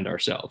to defend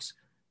ourselves.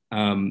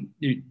 Do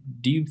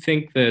you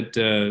think that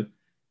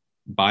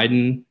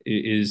Biden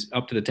is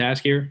up to the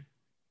task here?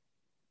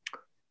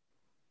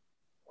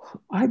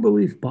 I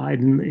believe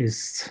Biden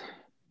is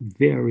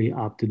very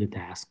up to the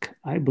task.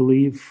 I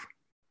believe,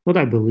 what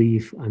I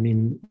believe, I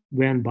mean,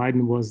 when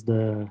Biden was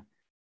the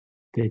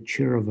the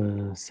chair of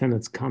a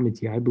Senate's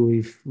committee. I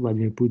believe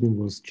Vladimir Putin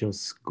was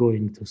just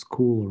going to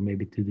school or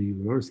maybe to the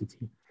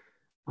university.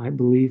 I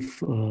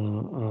believe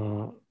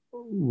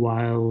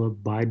while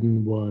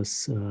Biden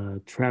was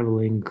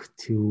traveling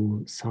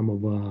to some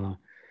of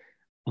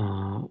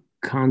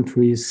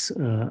countries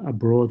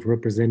abroad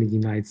representing the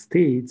United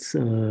States,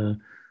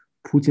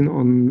 Putin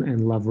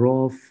and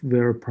Lavrov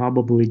were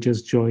probably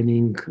just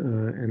joining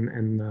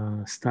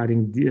and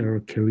starting their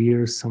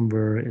careers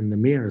somewhere in the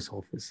mayor's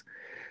office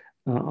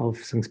of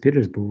St.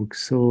 Petersburg.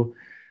 So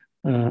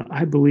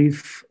I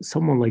believe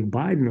someone like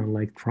Biden or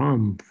like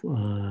Trump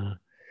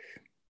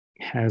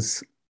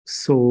has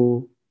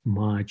so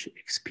much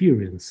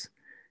experience.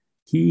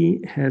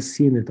 He has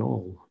seen it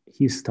all.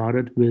 He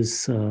started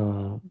with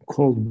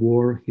Cold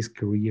War, his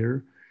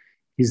career.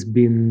 He's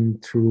been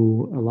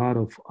through a lot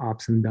of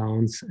ups and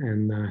downs,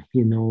 and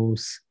he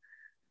knows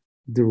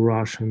the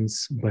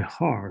Russians by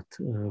heart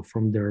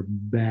from their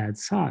bad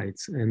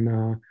sides.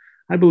 And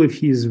I believe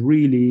he's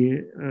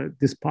really,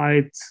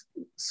 despite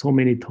so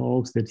many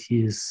talks that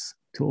he is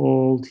too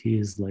old, he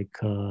is like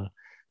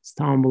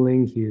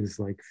stumbling, he is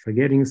like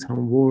forgetting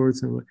some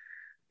words, and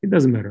it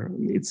doesn't matter.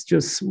 It's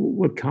just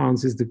what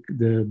counts is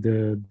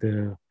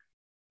the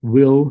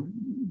will,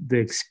 the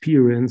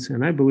experience,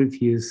 and I believe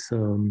he is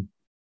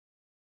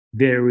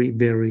very,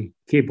 very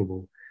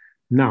capable.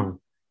 Now,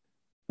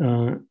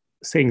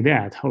 saying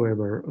that,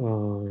 however,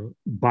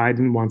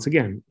 Biden, once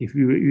again, if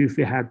you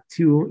had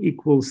two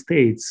equal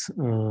states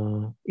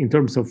in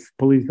terms of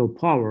political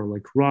power,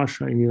 like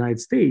Russia and the United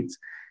States,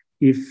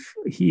 if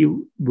he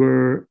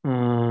were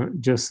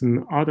just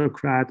an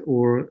autocrat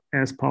or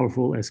as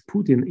powerful as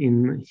Putin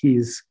in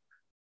his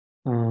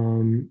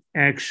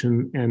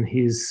action and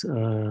his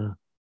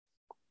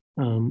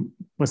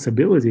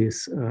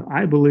possibilities,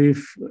 I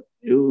believe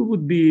it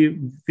would be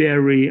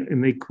very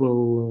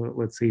unequal,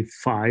 let's say,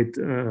 fight,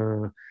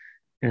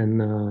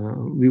 and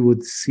we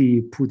would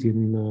see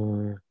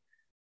Putin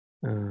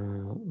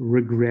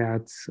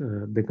regret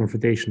the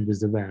confrontation with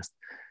the West.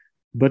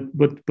 But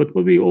what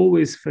we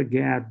always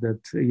forget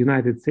that the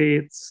United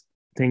States,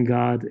 thank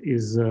God,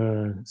 is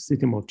a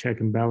system of check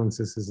and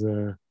balances,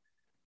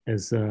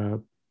 as a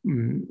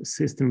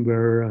system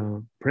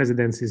where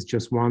presidency is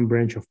just one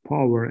branch of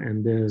power,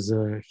 and there's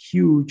a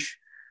huge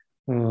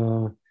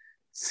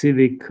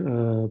civic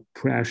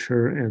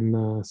pressure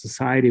and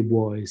society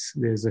voice.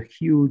 There's a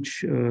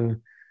huge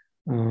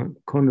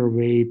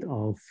counterweight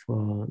of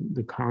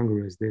the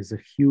Congress. There's a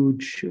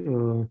huge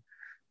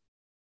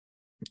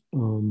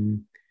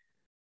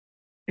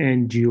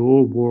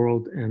NGO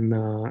world and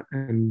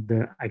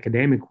the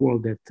academic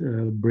world that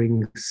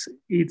brings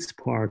its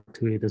part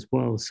to it as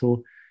well.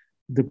 So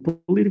the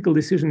political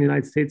decision in the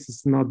United States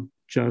is not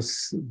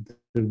just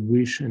the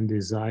wish and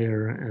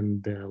desire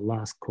and the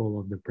last call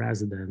of the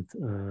president,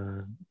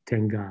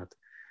 thank God.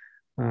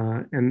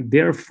 And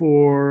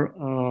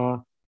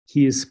therefore,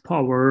 his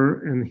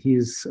power and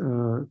his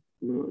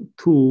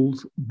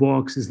tools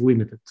box is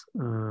limited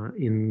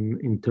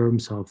in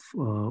terms of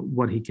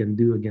what he can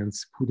do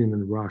against Putin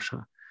and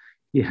Russia.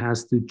 He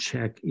has to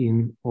check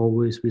in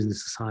always with the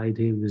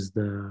society, with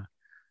the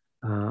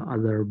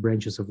other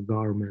branches of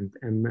government,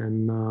 and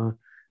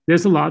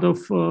there's a lot of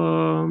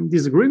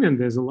disagreement.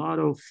 There's a lot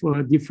of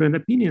different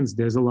opinions.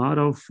 There's a lot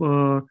of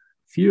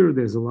fear.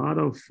 There's a lot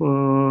of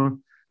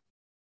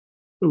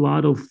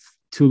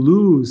to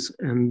lose,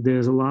 and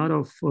there's a lot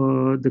of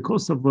the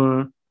cost of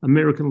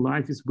American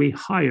life is way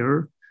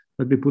higher.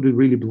 Let me put it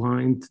really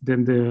blind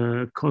than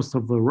the cost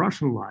of a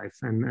Russian life,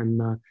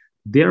 and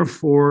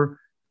therefore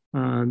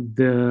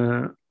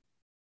the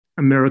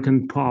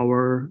American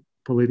power,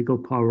 political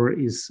power,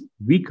 is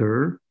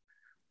weaker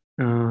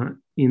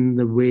in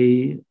the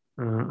way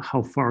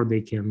how far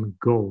they can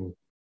go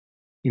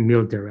in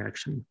military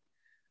action.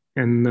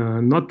 And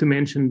not to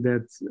mention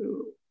that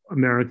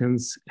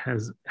Americans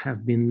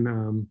have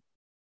been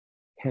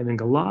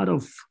having a lot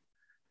of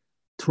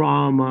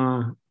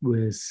trauma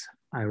with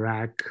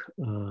Iraq,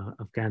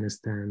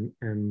 Afghanistan,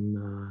 and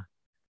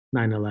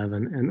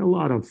 9/11, and a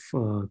lot of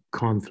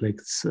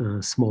conflicts,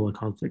 smaller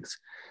conflicts.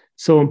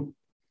 So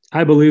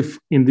I believe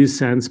in this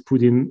sense,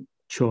 Putin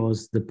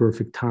chose the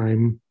perfect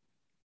time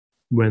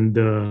when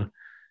the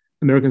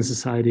American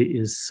society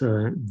is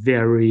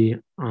very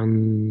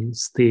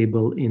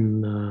unstable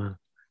in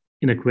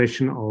a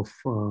question of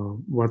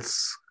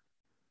what's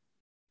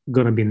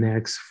going to be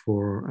next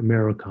for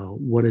America.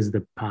 What is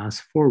the path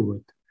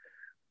forward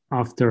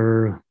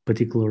after,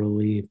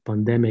 particularly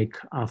pandemic,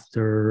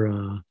 after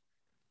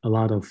a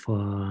lot of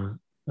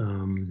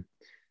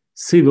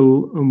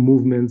civil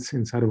movements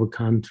inside of a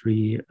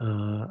country,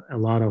 a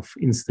lot of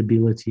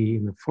instability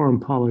in the foreign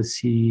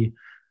policy,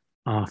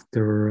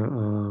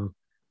 after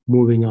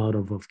moving out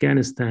of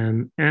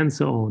Afghanistan, and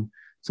so on.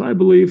 So I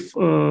believe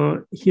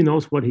he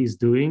knows what he's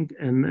doing,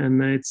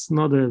 and it's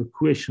not a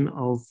question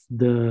of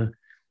the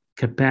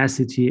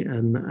capacity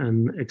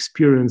and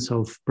experience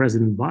of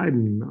President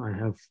Biden. I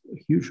have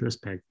huge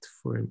respect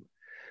for him.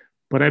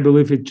 But I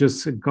believe it's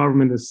just a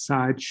government as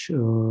such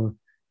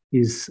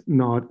is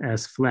not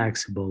as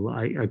flexible.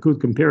 I could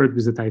compare it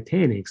with the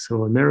Titanic.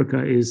 So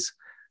America is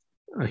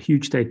a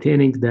huge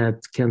Titanic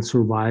that can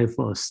survive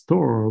a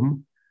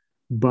storm,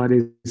 but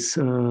it's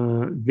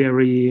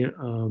very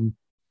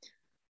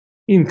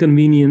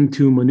inconvenient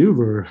to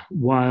maneuver,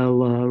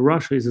 while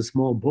Russia is a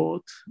small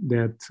boat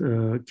that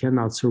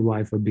cannot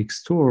survive a big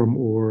storm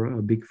or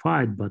a big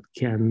fight, but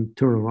can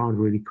turn around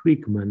really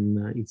quick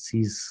when it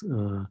sees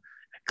a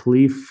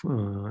cliff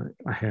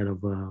ahead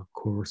of a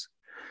course.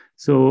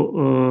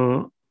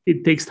 So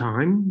it takes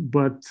time,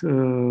 but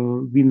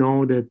we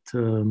know that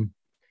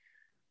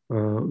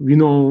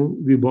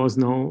we both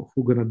know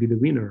who's gonna be the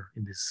winner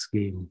in this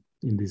game,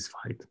 in this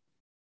fight.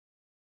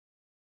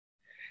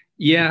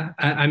 Yeah,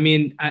 I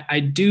mean, I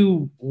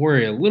do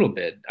worry a little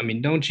bit. I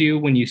mean, don't you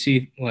when you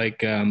see like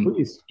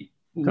Please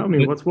tell me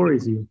when what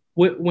worries you.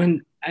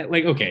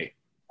 like okay,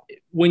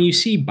 when you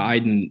see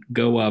Biden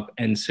go up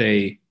and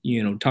say,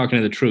 talking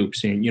to the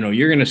troops, and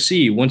you're going to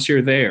see once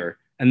you're there,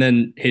 and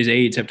then his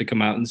aides have to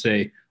come out and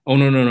say, "Oh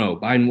no, no, no,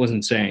 Biden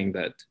wasn't saying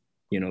that,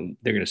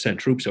 they're going to send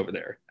troops over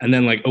there." And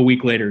then like a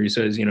week later, he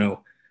says,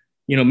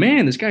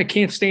 man, this guy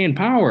can't stay in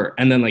power.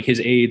 And then like his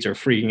aides are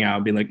freaking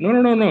out, being like, no,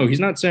 no, no, no, he's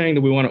not saying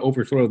that we want to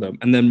overthrow them.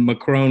 And then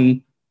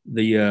Macron,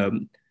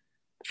 the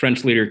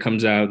French leader,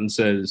 comes out and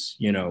says,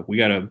 we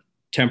got to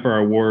temper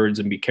our words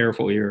and be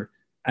careful here.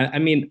 I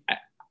mean,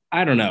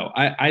 I don't know.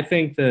 I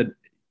think that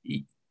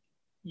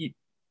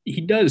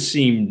he does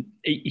seem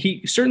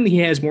he certainly he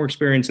has more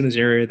experience in this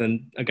area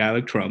than a guy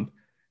like Trump,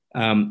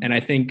 and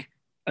I think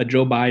a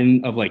Joe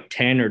Biden of like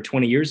 10 or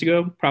 20 years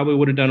ago probably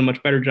would have done a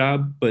much better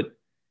job. But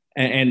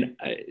and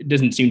it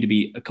doesn't seem to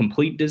be a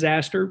complete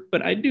disaster.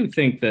 But I do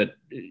think that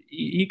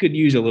he could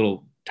use a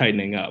little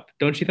tightening up,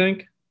 don't you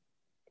think?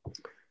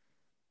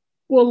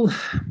 Well,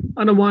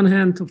 on the one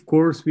hand, of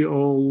course, we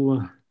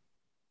all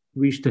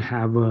wish to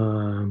have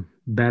a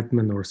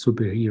Batman or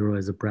superhero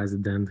as a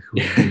president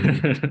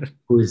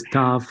who is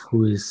tough,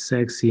 who is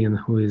sexy, and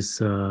who is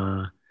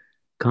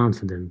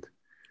confident.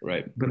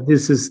 Right. But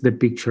this is the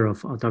picture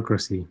of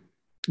autocracy.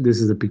 This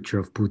is the picture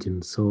of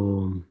Putin.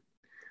 So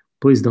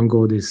please don't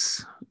go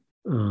this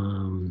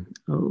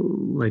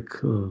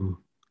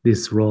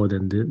this road,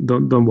 and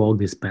don't walk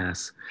this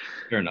path.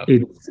 Fair enough.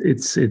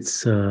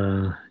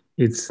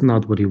 It's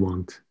not what you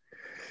want.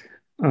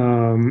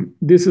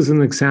 This is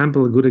an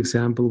example, a good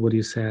example, what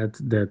you said,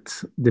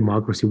 that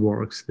democracy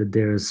works, that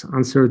there's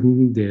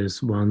uncertainty,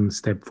 there's one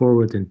step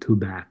forward and two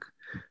back.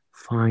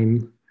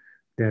 Fine.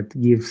 That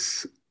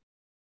gives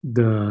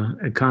the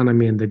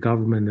economy and the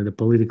government and the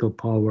political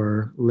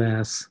power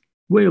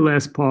way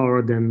less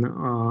power than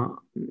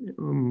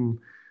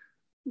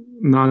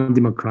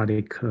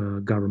non-democratic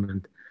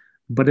government.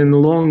 But in the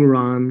long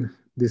run,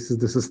 this is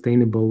the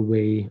sustainable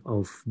way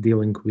of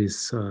dealing with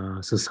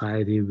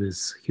society, with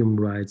human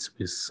rights,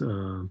 with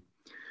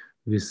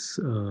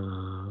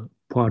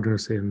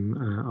partners in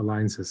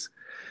alliances.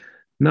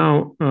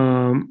 Now,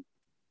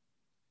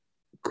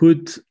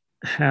 could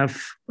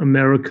have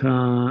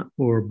America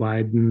or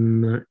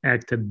Biden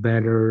acted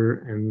better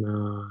and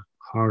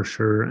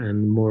harsher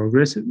and more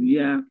aggressive?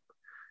 Yeah.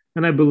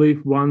 And I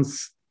believe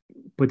once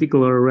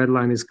particular red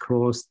line is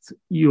crossed,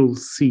 you'll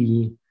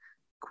see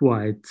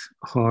quite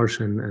harsh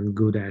and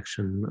good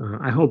action.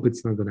 I hope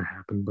it's not going to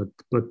happen, but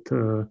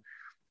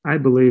I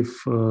believe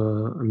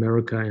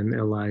America and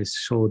allies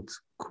showed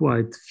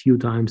quite few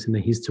times in the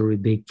history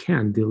they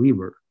can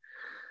deliver.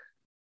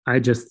 I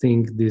just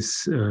think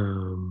this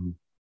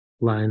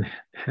line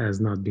has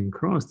not been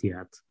crossed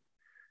yet.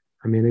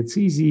 I mean, it's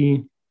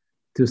easy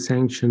to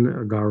sanction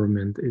a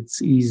government.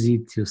 It's easy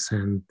to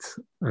send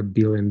 $1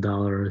 billion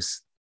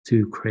to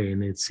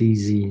Ukraine. It's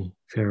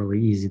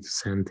fairly easy to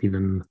send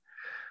even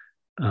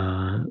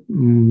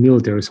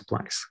military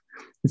supplies.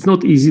 It's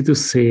not easy to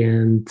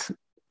send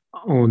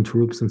own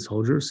troops and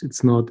soldiers.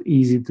 It's not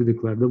easy to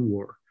declare the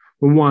war.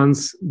 But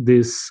once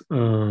this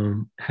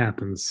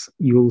happens,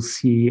 you'll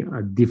see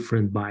a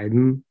different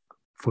Biden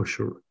for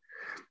sure,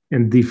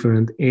 and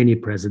different any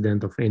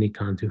president of any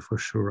country for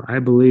sure. I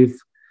believe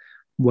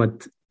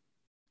what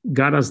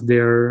got us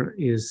there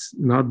is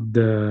not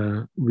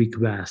the weak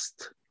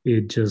West.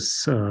 It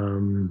just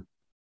the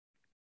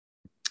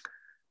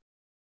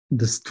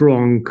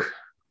strong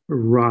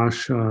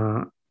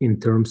Russia in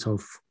terms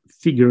of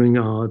figuring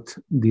out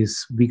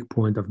this weak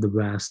point of the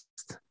West,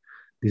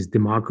 this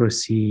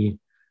democracy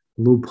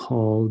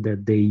loophole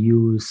that they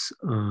use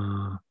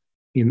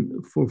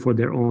for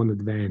their own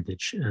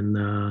advantage, and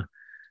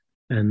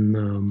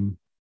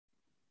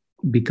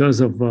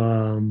because of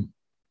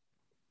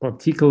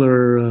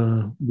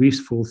particular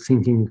wishful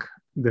thinking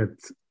that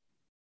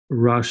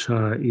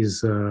Russia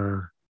is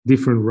a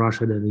different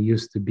Russia than it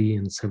used to be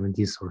in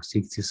 70s or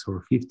 60s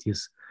or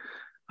 50s.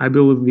 I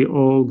believe we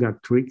all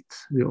got tricked,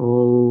 we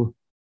all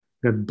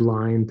got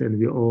blind, and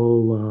we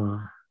all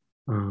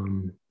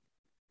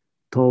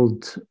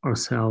told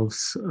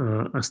ourselves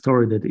a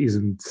story that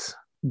isn't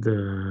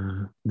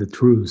the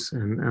truth.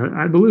 And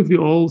I believe we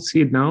all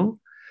see it now.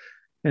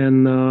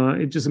 And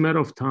it's just a matter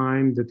of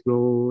time that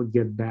we'll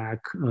get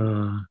back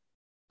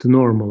to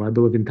normal. I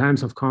believe in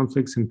times of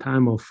conflicts, in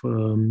time of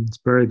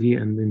disparity,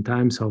 and in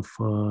times of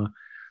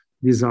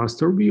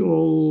disaster, we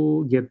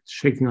all get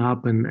shaken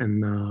up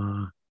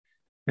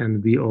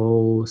and we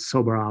all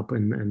sober up,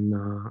 and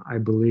I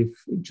believe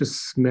it's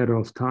just a matter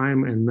of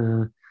time,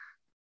 and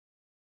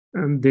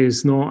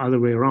there's no other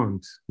way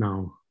around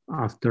now.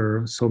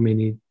 After so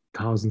many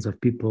thousands of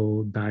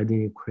people died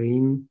in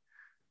Ukraine,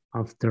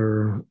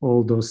 after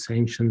all those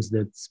sanctions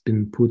that's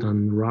been put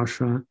on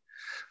Russia,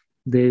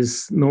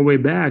 there's no way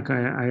back.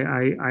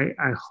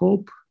 I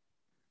hope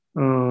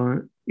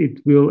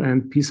it will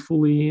end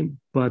peacefully,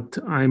 but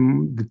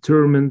I'm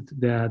determined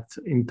that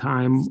in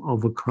time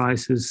of a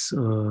crisis,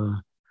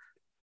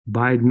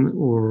 Biden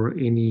or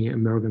any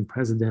American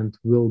president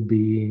will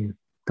be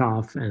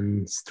tough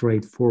and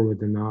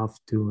straightforward enough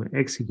to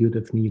execute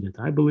if needed.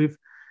 I believe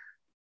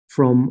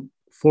from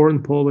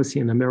foreign policy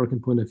and American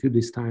point of view,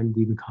 this time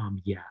didn't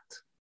come yet.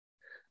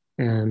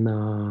 And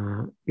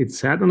it's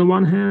sad on the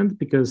one hand,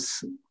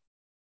 because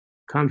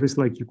countries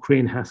like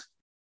Ukraine have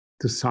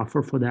to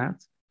suffer for that.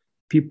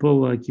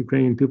 People like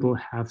Ukrainian people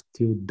have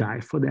to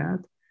die for that.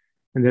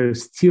 And there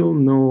is still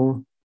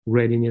no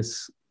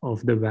readiness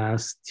of the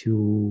West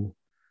to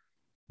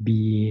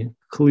be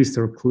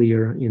crystal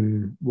clear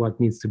in what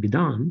needs to be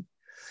done.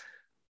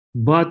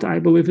 But I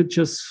believe it's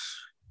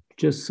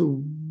just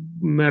a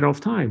matter of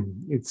time.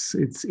 It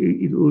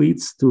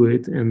leads to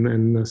it,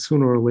 and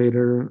sooner or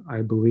later,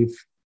 I believe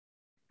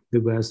the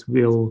West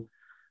will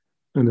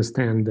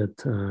understand that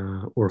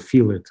or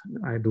feel it.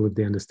 I believe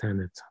they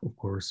understand it, of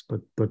course,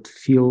 but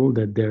feel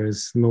that there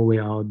is no way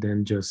out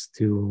than just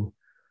to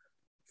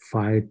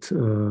fight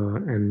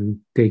and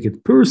take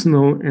it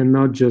personal, and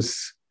not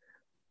just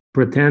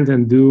pretend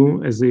and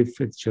do as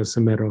if it's just a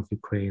matter of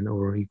Ukraine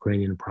or a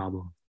Ukrainian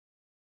problem.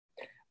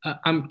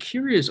 I'm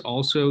curious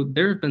also,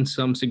 there have been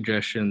some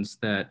suggestions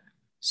that,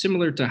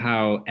 similar to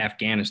how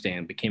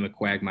Afghanistan became a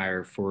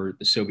quagmire for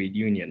the Soviet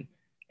Union,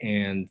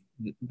 and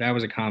that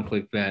was a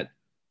conflict that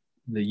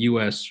the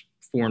US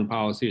foreign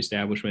policy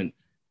establishment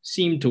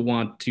seemed to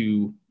want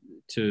to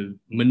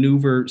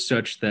maneuver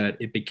such that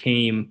it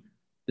became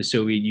the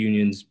Soviet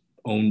Union's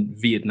own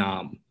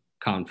Vietnam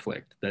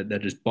conflict,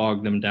 that just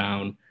bogged them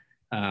down,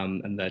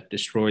 and that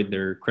destroyed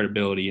their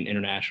credibility in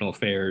international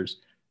affairs,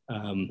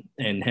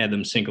 and had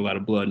them sink a lot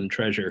of blood and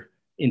treasure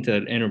into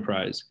that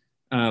enterprise.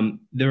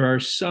 There are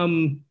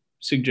some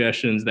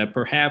suggestions that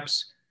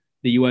perhaps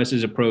the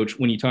US's approach,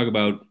 when you talk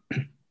about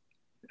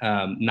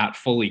not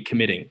fully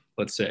committing,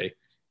 let's say,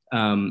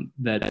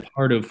 that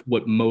part of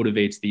what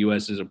motivates the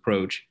US's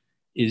approach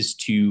is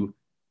to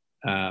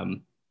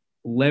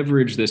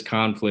leverage this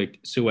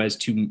conflict so as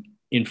to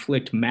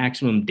inflict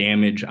maximum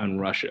damage on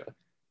Russia,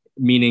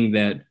 meaning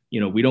that,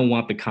 we don't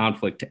want the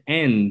conflict to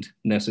end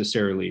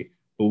necessarily,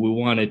 but we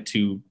want it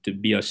to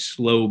be a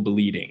slow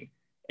bleeding,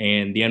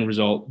 and the end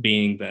result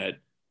being that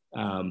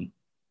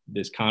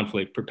this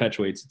conflict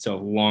perpetuates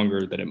itself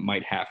longer than it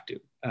might have to.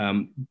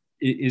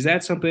 Is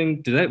that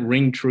something? Does that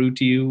ring true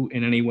to you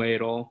in any way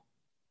at all?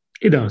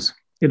 It does.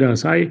 It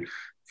does.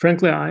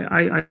 Frankly,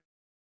 I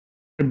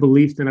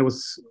believed, and I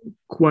was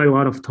quite a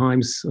lot of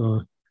times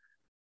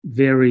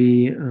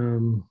very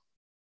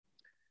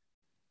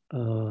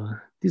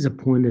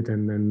disappointed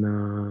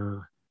and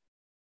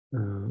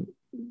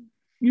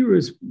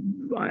furious.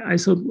 I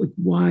thought, like,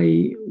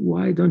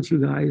 why don't you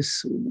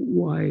guys?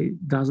 Why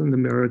doesn't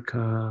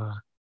America?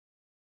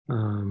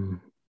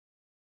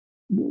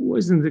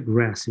 Wasn't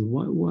aggressive?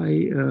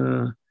 Why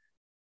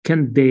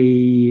can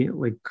they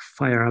like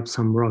fire up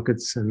some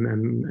rockets and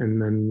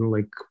then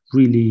like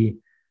really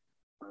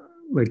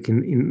like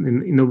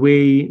in a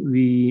way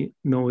we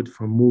know it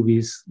from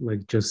movies,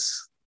 like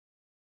just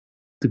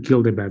to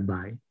kill the bad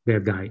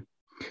guy.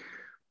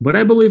 But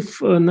I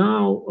believe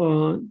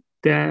now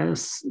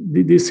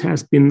this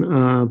has been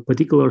a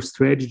particular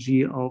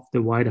strategy of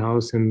the White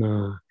House and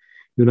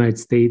United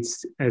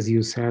States, as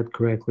you said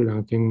correctly,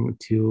 Duncan,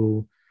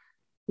 to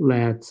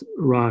let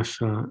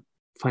Russia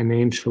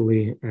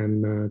financially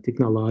and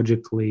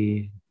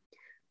technologically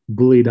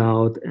bleed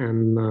out,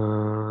 and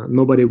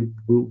nobody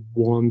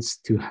wants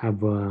to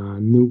have a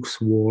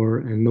nukes war,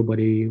 and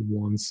nobody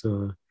wants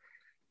a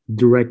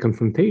direct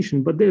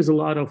confrontation. But there's a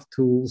lot of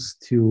tools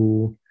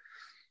to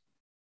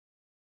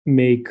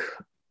make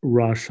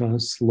Russia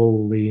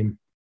slowly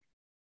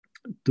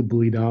to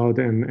bleed out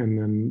and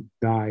then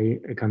die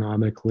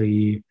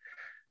economically.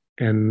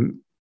 And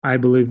I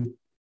believe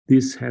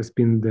this has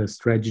been the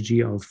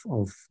strategy of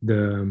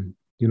the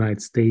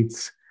United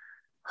States,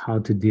 how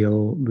to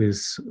deal with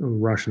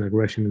Russian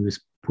aggression with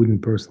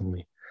Putin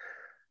personally.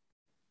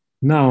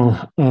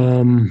 Now,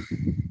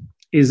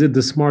 is it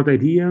the smart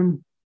idea?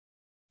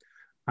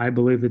 I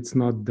believe it's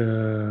not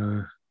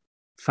the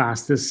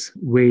fastest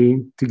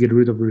way to get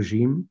rid of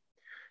regime.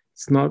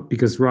 It's not,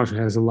 because Russia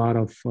has a lot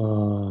of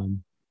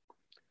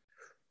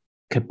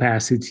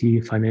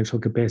capacity, financial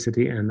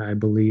capacity, and I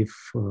believe,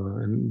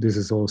 and this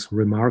is also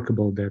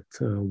remarkable, that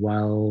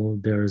while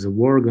there is a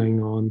war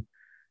going on,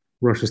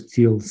 Russia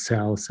still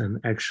sells, and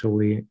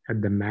actually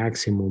at the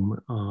maximum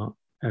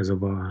as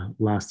of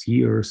last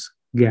years,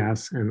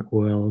 gas and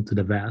oil to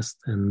the West,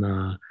 and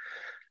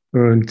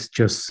earned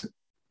just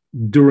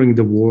during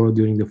the war,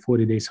 during the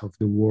 40 days of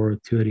the war,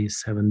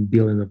 $37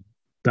 billion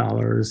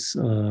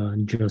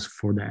just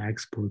for the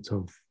exports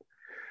of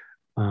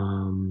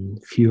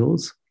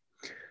fuels.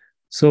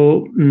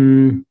 So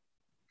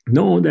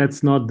no,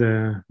 that's not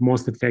the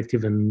most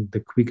effective and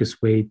the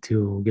quickest way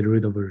to get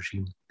rid of a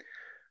regime.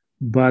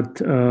 But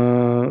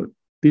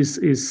this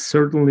is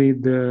certainly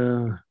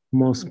the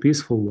most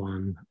peaceful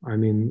one. I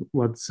mean,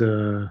 what's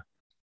the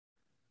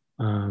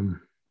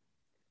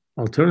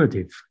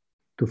alternative?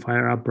 To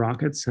fire up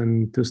rockets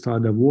and to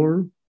start a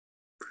war?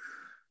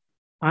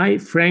 I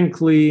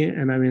frankly,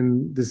 and I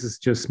mean, this is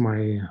just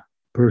my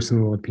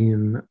personal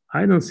opinion,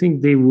 I don't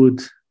think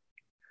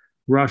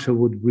Russia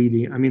would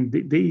really, I mean,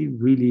 they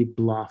really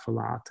bluff a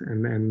lot,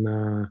 and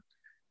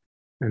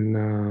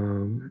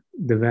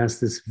the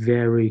West is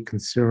very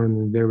concerned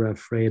and very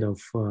afraid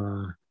of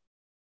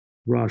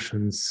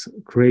Russians,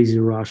 crazy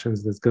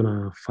Russians that's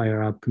gonna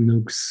fire up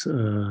nukes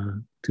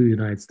to the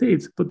United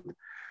States. But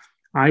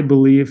I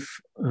believe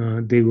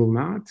they will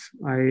not.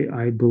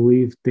 I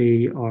believe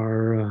they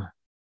are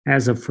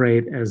as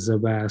afraid as the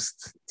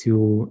West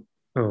to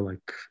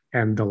like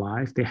end the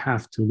life. They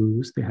have to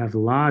lose. They have a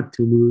lot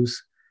to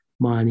lose.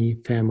 Money,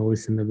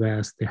 families in the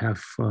West. They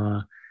have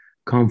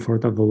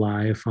comfort of the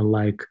life.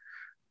 Unlike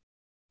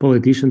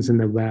politicians in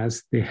the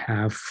West, they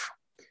have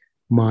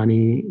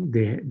money.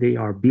 They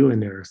are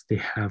billionaires. They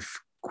have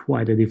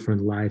quite a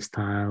different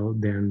lifestyle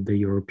than the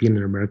European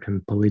and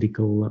American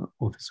political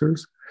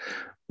officers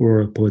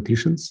or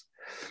politicians.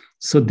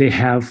 So they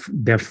have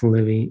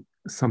definitely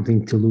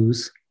something to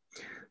lose.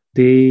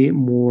 They,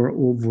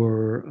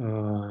 moreover,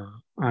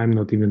 I'm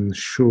not even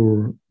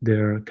sure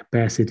their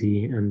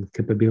capacity and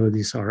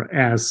capabilities are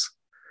as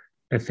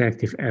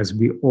effective as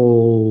we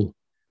all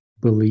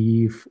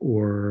believe,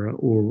 or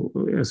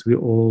as we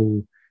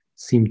all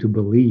seem to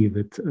believe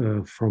it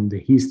from the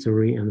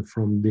history and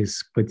from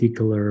this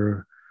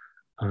particular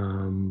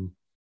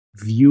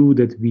view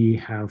that we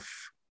have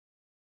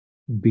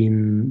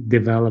been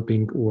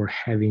developing or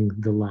having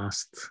the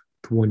last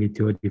 20,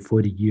 30,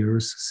 40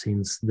 years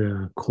since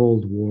the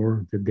Cold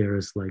War, that there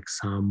is like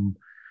some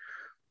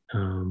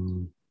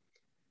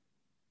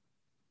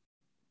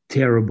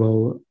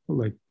terrible,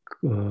 like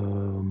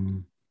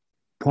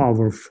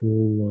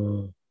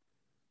powerful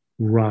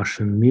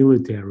Russian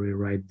military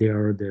right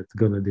there that's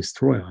gonna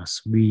destroy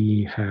us.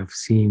 We have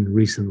seen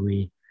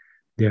recently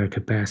their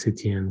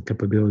capacity and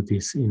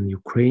capabilities in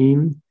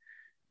Ukraine.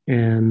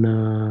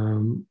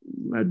 And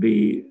let's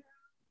be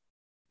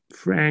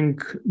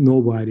frank,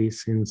 nobody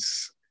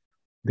since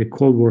the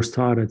Cold War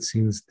started,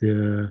 since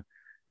the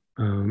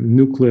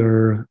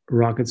nuclear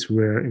rockets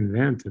were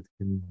invented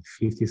in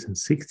 50s and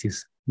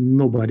 60s,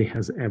 nobody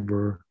has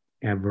ever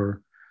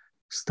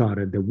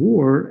started the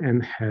war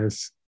and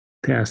has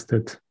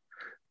tested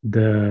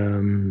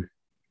the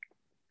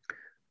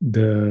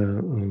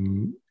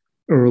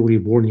early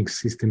warning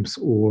systems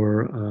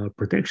or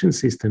protection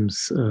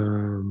systems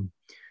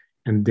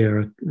and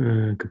their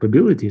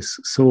capabilities.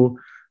 So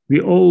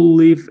we all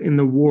live in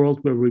a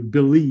world where we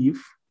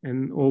believe,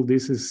 and all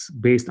this is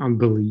based on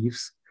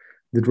beliefs,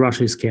 that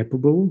Russia is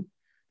capable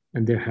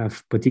and they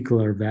have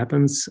particular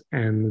weapons.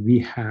 And we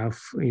have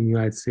in the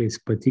United States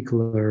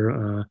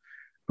particular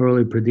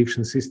early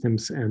prediction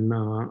systems and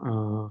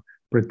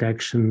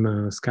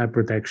protection, sky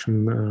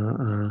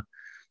protection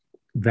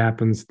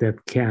weapons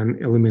that can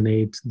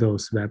eliminate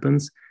those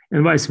weapons,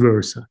 and vice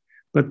versa.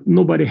 But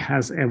nobody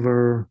has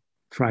ever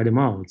tried them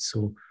out.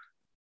 So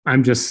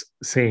I'm just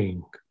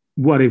saying,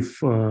 what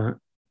if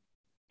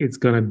it's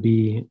going to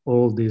be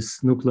all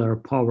this nuclear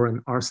power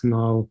and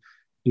arsenal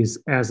is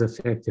as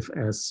effective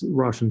as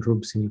Russian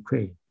troops in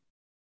Ukraine?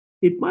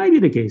 It might be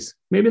the case,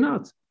 maybe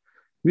not.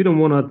 We don't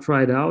want to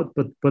try it out,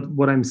 but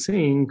what I'm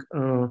saying,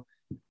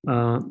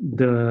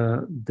 the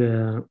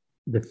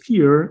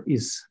fear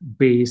is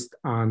based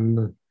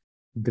on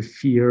the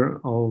fear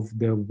of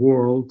the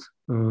world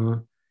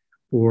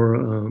or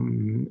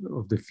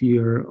of the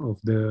fear of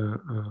the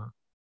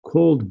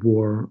Cold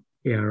War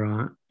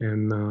era,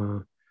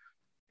 and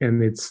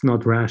it's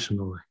not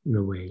rational in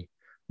a way.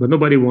 But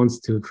nobody wants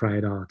to try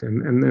it out,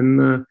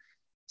 and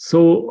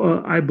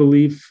so I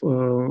believe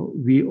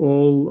we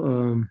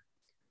all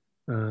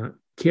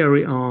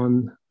carry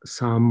on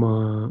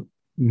some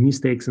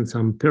mistakes and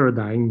some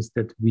paradigms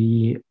that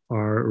we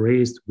are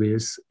raised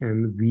with,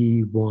 and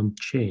we won't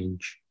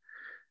change.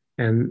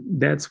 And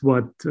that's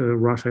what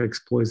Russia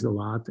exploits a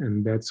lot,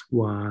 and that's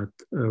what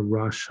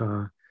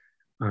Russia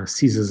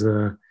sees as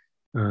a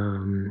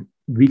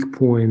weak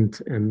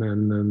point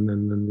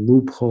and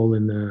loophole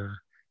in the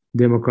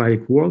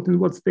democratic world, and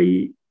what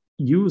they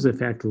use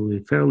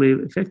effectively, fairly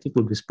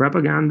effectively, with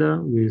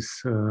propaganda, with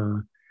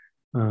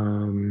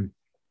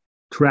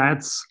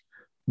threats,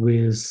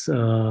 with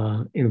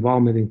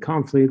involvement in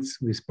conflicts,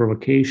 with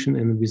provocation,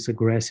 and with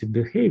aggressive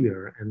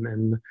behavior.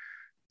 And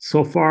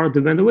so far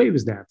they went away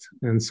with that,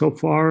 and so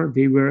far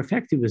they were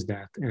effective with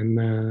that. And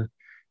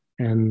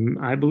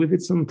I believe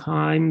it's some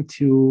time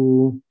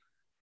to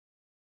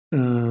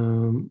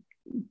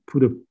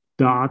put a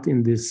dot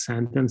in this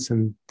sentence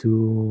and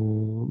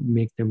to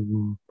make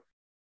them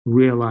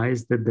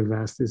realize that the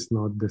West is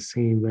not the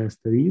same West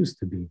that it used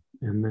to be.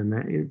 And then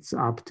it's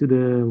up to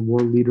the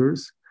world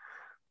leaders.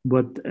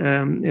 But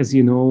as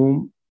you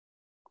know,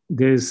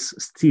 there's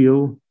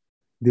still,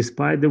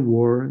 despite the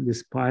war,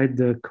 despite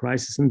the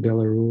crisis in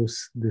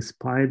Belarus,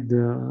 despite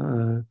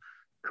the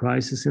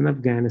crisis in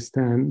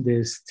Afghanistan,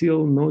 there's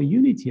still no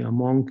unity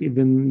among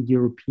even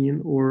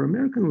European or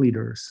American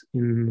leaders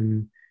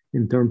in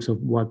terms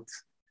of what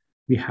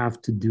we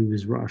have to do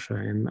with Russia.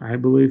 And I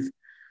believe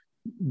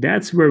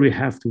that's where we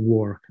have to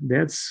work.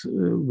 That's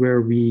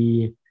where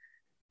we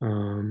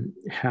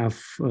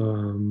have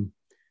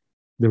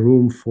the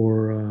room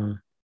for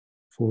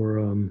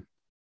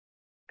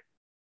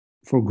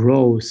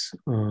growth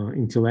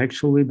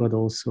intellectually, but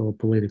also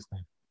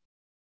politically.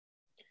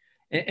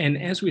 And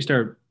as we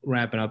start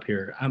wrapping up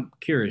here, I'm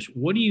curious,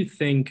 what do you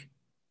think?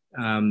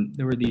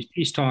 There were these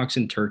peace talks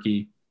in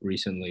Turkey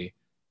recently.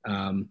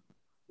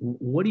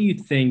 What do you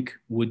think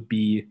would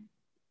be,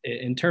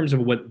 in terms of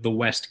what the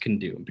West can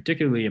do, and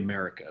particularly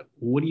America,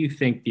 what do you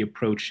think the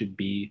approach should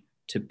be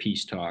to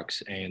peace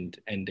talks and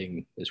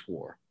ending this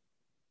war?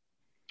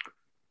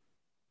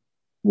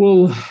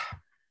 Well,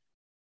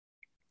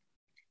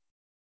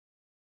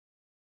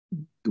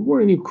 the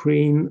war in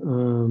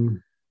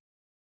Ukraine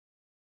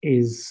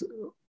is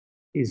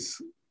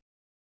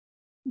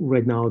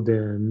right now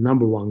the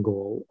number one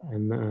goal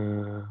and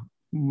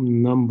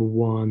number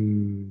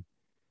one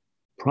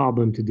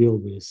problem to deal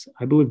with.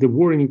 I believe the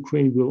war in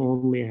Ukraine will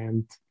only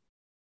end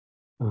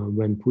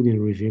when Putin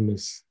regime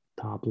is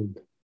toppled.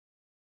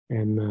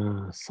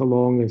 And so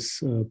long as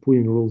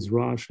Putin rules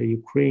Russia,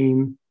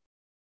 Ukraine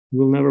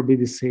will never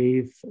be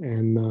safe,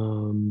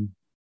 and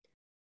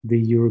the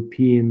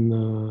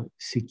European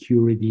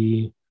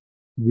security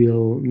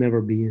will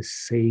never be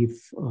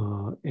safe.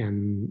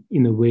 And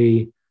in a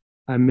way,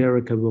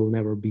 America will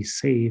never be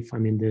safe. I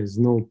mean, there's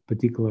no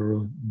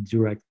particular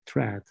direct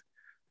threat.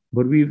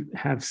 But we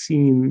have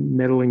seen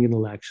meddling in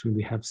election.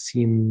 We have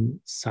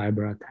seen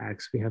cyber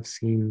attacks. We have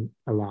seen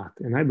a lot.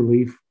 And I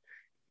believe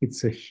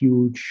it's a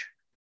huge,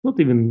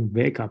 not even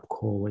wake-up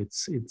call.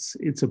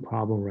 It's a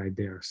problem right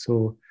there.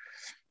 So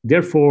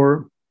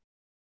therefore,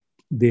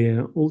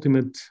 the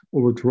ultimate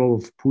overthrow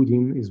of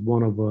Putin is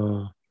one of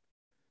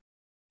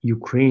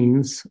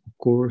Ukraine's, of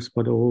course,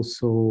 but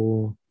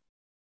also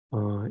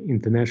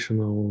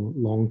international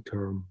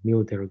long-term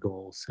military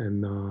goals.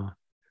 And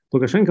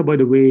Lukashenko, by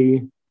the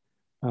way,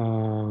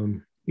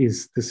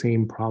 is the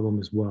same problem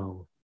as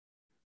well.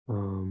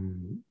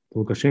 The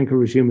Lukashenko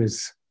regime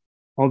is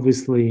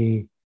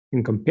obviously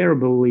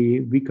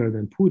incomparably weaker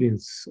than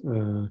Putin's,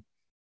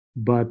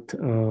 but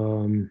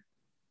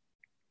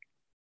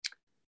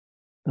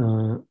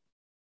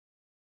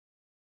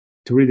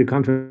to rid the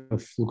country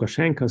of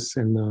Lukashenko's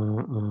and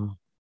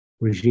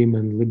regime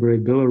and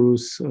liberate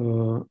Belarus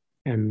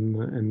and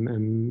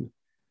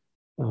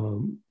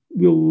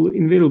will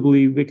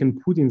inevitably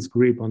weaken Putin's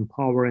grip on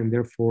power and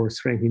therefore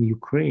strengthen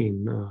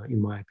Ukraine,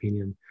 in my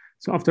opinion.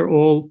 So after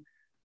all,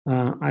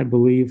 I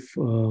believe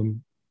a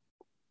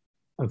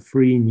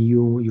free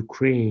new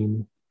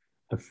Ukraine,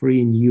 a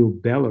free new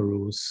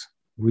Belarus,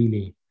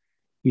 really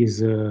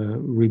is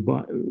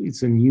it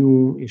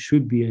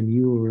should be a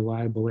new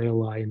reliable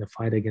ally in the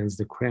fight against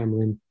the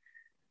Kremlin.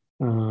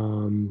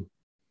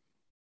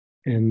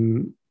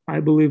 And I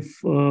believe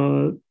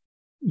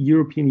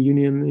European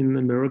Union in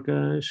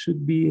America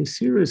should be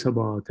serious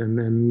about. And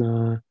then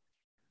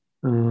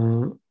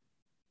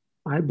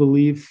I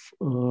believe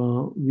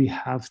we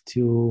have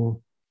to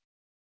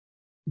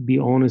be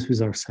honest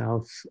with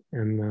ourselves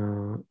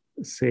and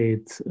say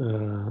it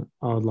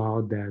out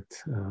loud that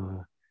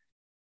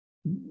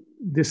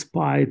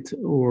despite,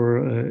 or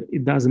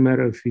it doesn't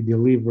matter if we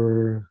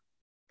deliver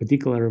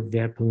particular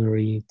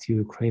weaponry to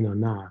Ukraine or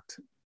not,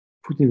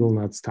 Putin will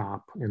not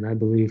stop. And I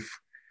believe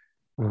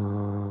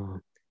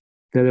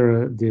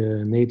whether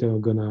the NATO are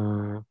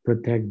gonna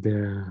protect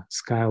the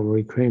sky over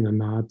Ukraine or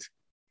not,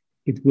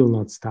 it will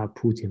not stop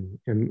Putin.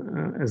 And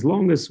as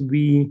long as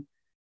we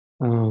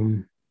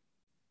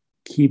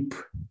keep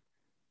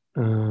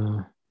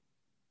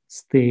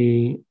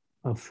stay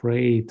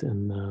afraid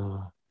and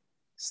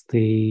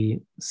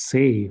stay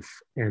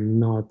safe and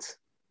not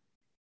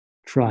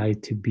try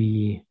to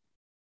be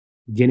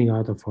getting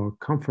out of our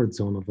comfort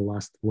zone of the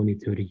last 20,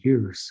 30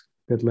 years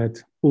that led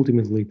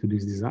ultimately to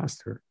this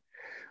disaster,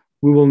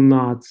 we will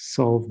not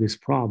solve this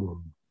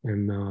problem.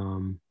 And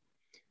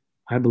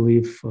I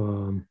believe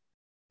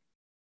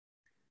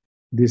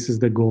this is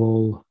the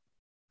goal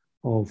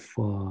of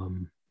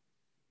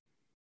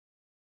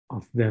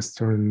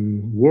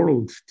Western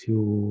world,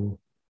 to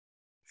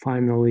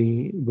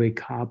finally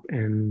wake up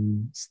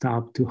and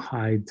stop to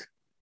hide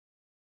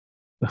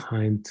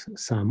behind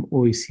some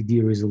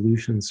OECD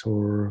resolutions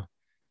or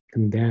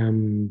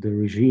condemn the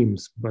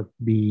regimes, but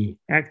be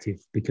active,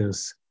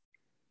 because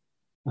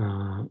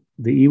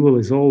the evil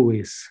is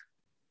always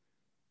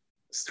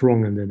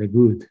stronger than the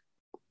good.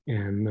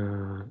 And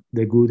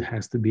the good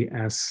has to be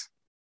as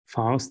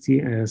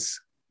feisty, as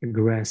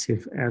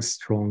aggressive, as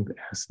strong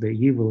as the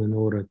evil in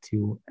order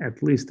to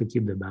at least to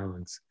keep the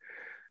balance.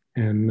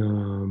 And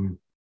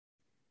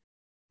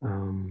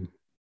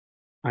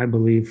I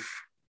believe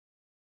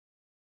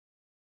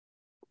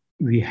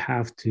we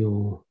have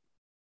to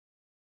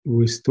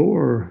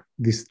restore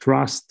this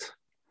trust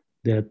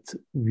that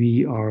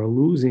we are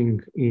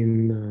losing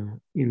in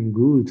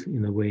good,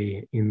 in a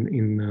way,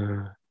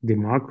 in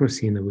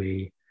democracy, in a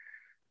way,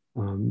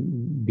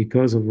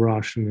 because of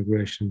Russian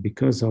aggression,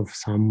 because of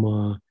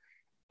some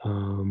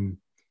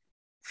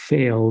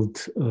failed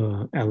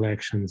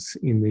elections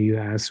in the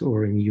US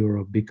or in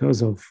Europe,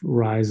 because of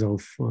rise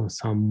of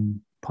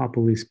some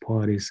populist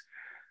parties.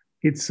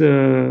 It's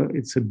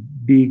a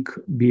big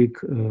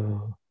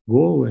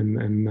goal,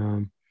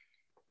 and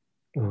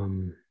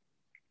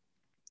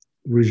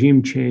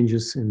regime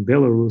changes in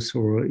Belarus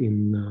or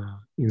in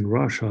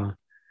Russia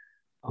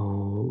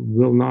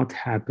will not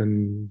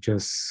happen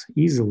just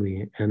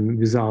easily, and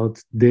without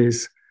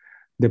this,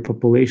 the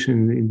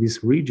population in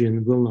this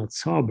region will not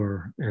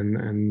sober,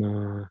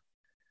 and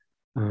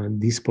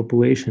this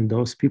population,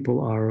 those people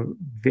are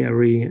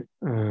very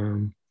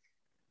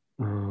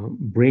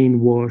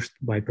brainwashed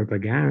by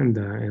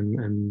propaganda,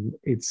 and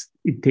it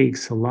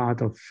takes a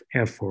lot of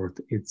effort.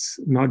 It's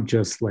not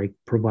just like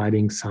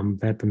providing some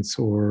weapons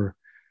or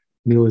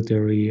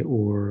military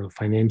or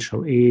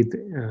financial aid.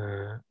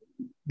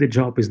 The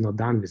job is not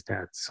done with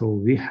that. So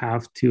we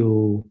have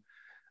to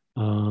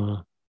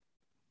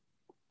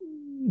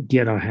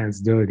get our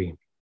hands dirty.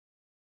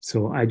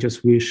 So I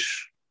just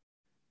wish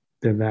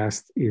the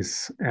West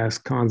is as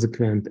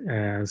consequent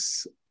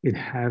as it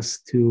has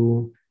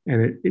to,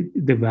 and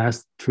the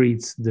West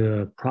treats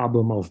the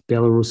problem of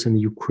Belarus and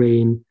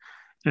Ukraine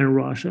and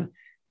Russia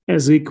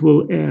as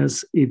equal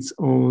as its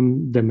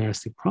own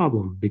domestic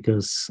problem,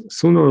 because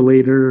sooner or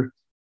later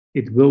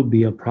it will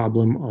be a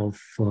problem of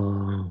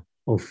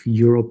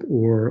Europe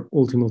or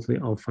ultimately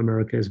of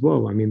America as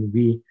well. I mean,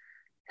 we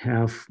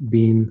have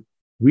been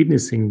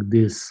witnessing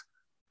this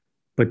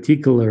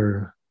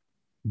particular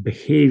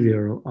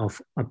behavior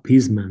of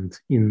appeasement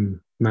in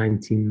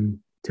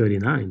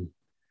 1939,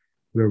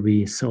 where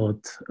we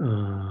thought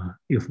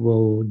if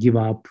we'll give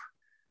up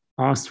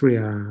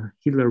Austria,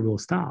 Hitler will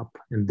stop.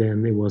 And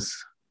then it was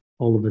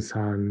all of a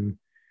sudden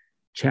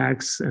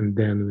Czechs, and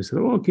then we said,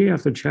 oh, okay,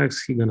 after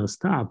Czechs, he's gonna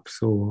stop.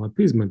 So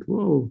appeasement,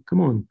 whoa,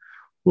 come on,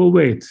 we'll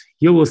wait.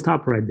 He will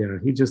stop right there.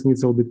 He just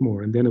needs a little bit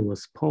more. And then it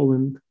was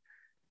Poland.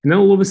 And then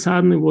all of a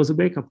sudden it was a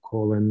wake-up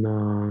call, and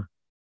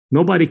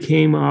nobody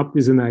came up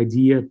with an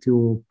idea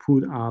to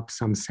put up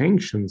some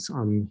sanctions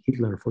on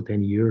Hitler for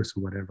 10 years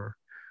or whatever,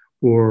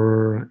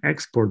 or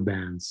export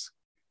bans.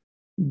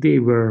 They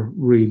were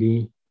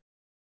really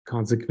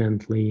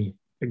consequently,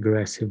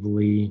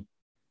 aggressively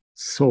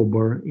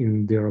sober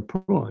in their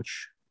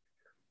approach.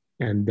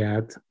 And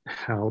that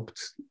helped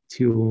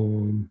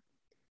to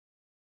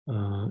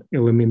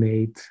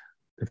eliminate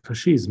the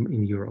fascism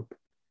in Europe.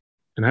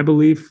 And I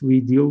believe we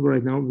deal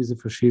right now with the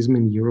fascism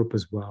in Europe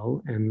as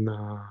well. And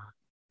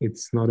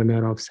it's not a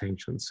matter of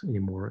sanctions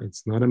anymore.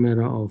 It's not a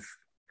matter of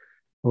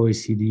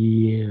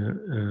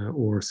OECD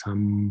or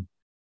some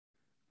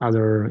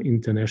other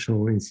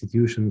international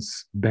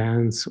institutions'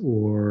 bans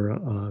or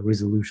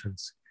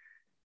resolutions.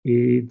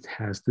 It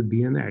has to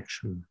be an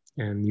action,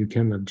 and you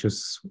cannot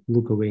just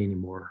look away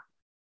anymore.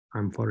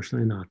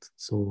 Unfortunately not.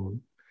 So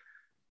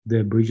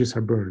the bridges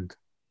are burned.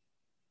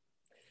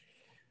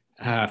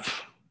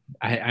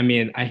 I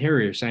mean, I hear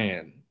what you're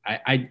saying.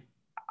 I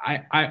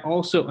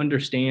also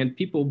understand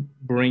people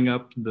bring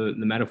up the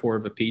metaphor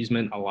of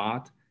appeasement a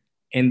lot.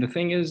 And the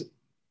thing is,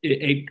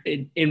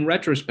 in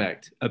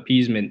retrospect,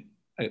 appeasement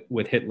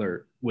with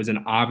Hitler was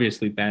an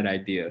obviously bad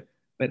idea.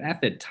 But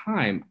at the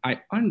time,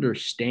 I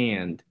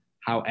understand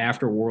how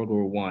after World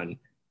War One,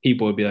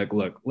 people would be like,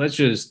 look, let's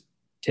just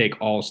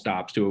take all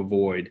stops to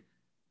avoid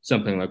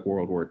something like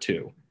World War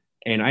Two.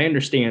 And I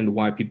understand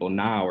why people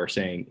now are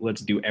saying,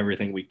 let's do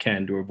everything we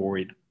can to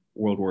avoid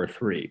World War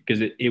Three,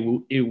 because it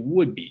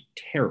would be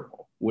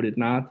terrible, would it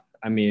not?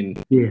 I mean,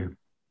 yeah,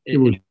 it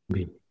would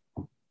be.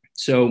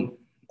 So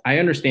I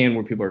understand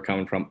where people are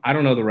coming from. I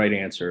don't know the right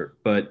answer,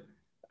 but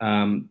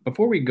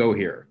before we go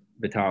here,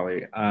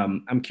 Vitali,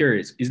 I'm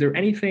curious: is there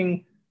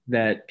anything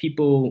that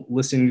people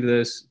listening to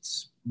this,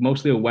 it's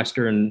mostly a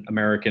Western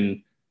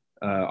American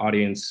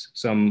audience,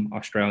 some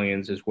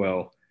Australians as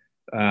well,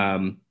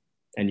 and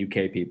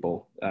UK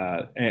people,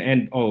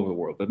 and all over the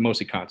world, but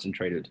mostly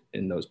concentrated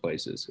in those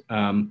places.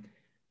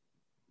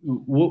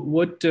 What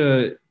would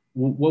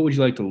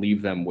you like to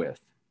leave them with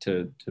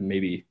to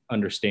maybe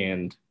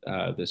understand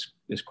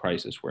this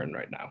crisis we're in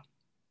right now?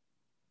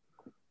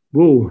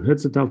 Whoa,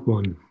 that's a tough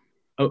one.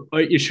 Oh,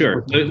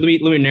 sure. Let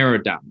me narrow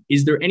it down.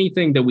 Is there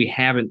anything that we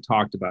haven't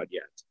talked about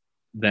yet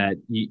that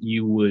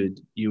you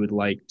would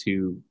like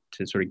to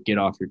sort of get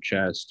off your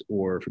chest,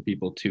 or for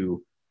people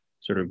to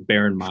sort of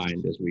bear in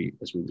mind as we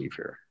leave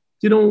here?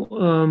 You know,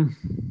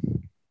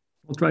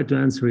 I'll try to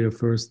answer your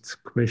first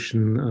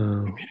question,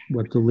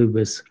 what to live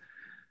with.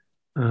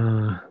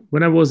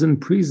 When I was in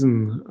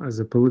prison as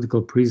a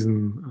political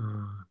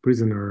prisoner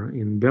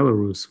in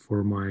Belarus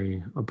for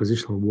my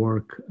oppositional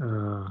work,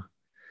 I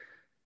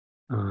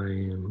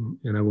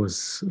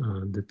was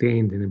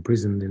detained and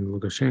imprisoned in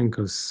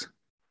Lukashenko's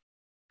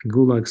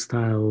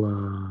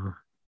Gulag-style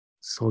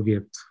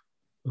Soviet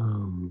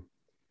um,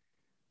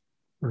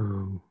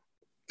 um,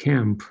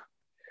 camp.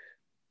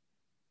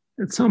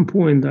 At some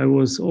point, I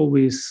was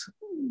always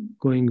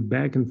going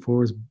back and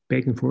forth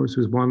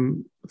with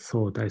one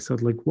thought. I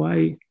thought, like,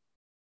 why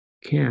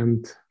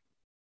can't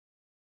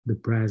the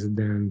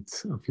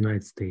president of the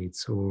United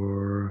States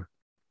or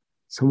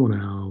someone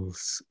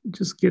else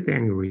just get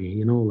angry?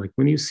 You know, like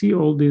when you see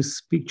all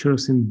these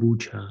pictures in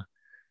Bucha,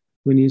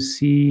 when you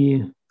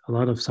see a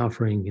lot of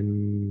suffering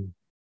in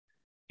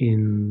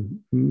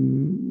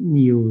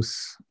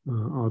news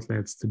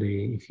outlets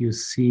today, if you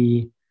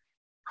see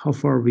how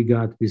far we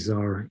got with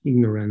our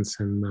ignorance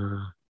and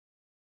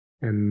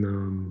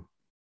and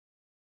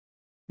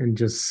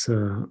just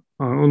our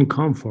own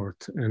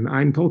comfort. And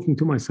I'm talking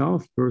to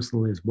myself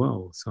personally as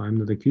well. So I'm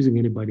not accusing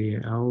anybody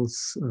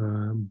else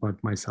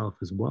but myself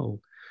as well.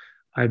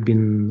 I've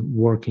been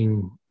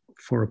working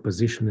for a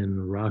position in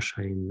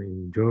Russia,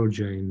 in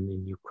Georgia,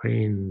 in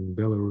Ukraine, in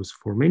Belarus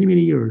for many,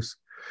 many years.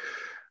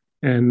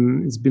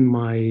 And it's been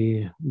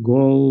my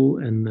goal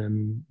and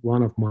then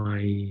one of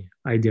my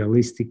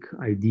idealistic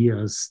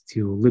ideas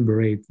to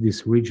liberate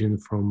this region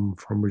from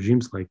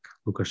regimes like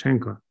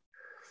Lukashenko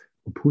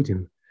or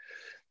Putin.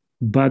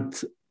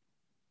 But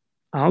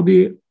I'll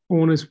be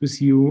honest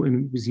with you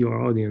and with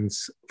your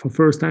audience. For the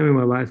first time in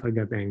my life, I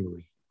got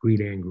angry,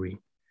 really angry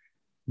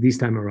this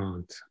time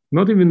around.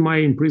 Not even my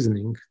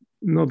imprisoning,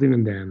 not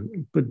even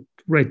then, but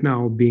right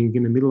now being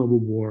in the middle of a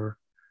war.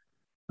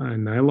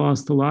 And I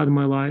lost a lot in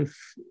my life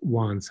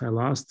once. I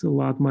lost a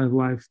lot in my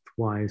life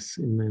twice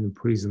in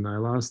prison. I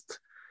lost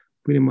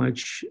pretty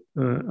much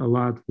a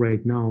lot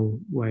right now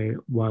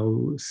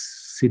while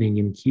sitting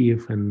in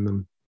Kiev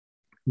and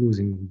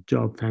losing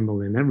job,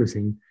 family, and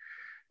everything,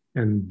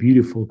 and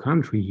beautiful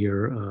country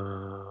here.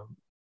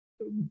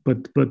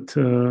 But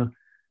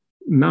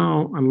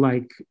now,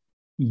 unlike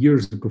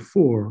years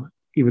before,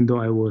 even though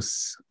I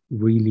was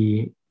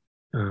really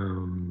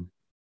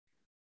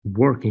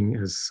working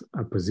as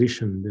a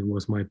position, that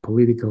was my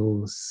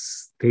political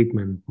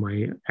statement,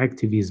 my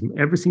activism,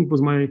 everything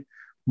was my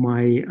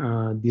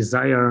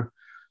desire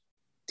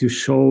to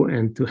show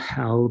and to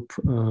help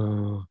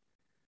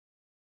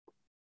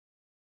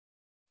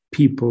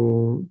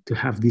people to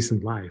have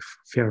decent life,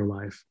 fair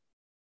life.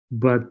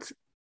 But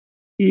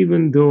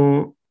even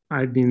though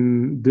I've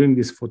been doing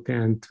this for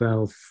 10,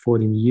 12,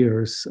 14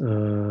 years,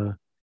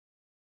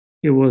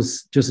 it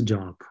was just a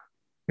job.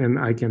 And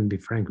I can be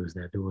frank with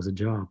that. It was a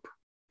job.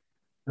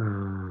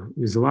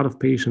 With a lot of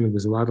patience,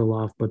 with a lot of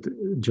love, but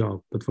a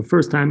job. But for the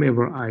first time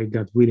ever, I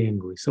got really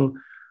angry. So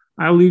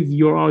I'll leave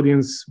your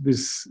audience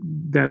with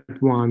that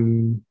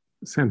one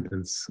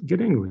sentence.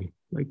 Get angry.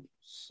 Like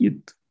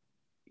hit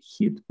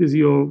with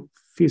your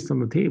fist on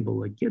the table.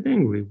 Like get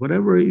angry.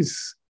 Whatever is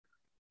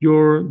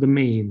your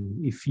domain.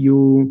 If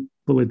you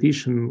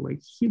politician,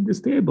 like hit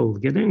this table,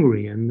 get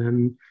angry, and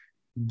then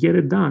get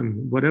it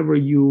done. Whatever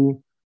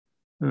you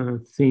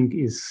think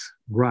is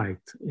right.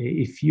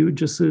 If you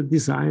just a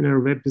designer,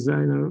 web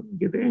designer,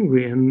 get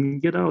angry and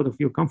get out of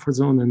your comfort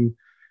zone. And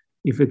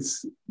if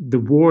it's the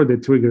war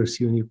that triggers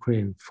you in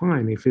Ukraine,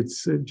 fine. If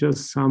it's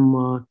just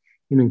some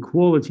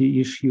inequality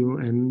issue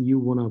and you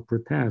want to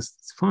protest,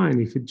 it's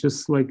fine. If it's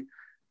just like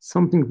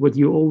something what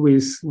you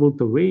always looked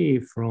away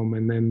from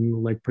and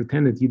then like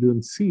pretend that you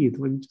don't see it,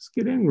 like just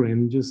get angry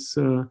and just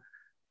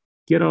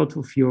get out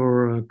of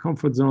your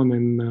comfort zone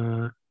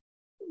and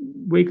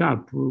wake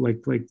up,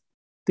 like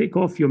take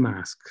off your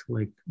mask,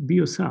 like be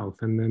yourself.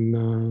 And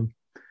then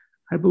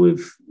I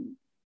believe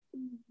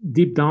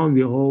deep down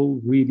we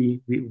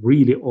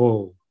really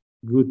all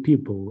good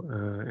people,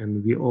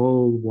 and we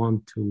all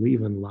want to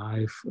live in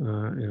life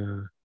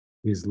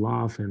with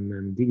love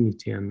and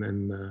dignity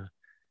and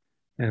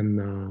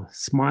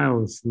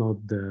smiles,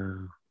 not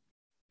the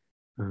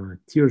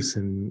tears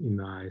in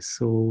the eyes.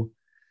 So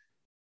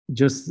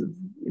just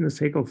in the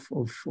sake of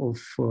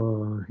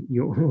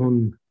your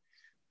own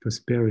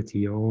prosperity,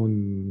 your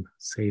own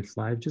safe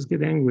life, just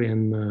get angry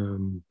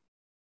and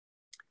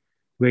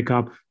wake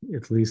up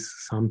at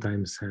least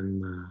sometimes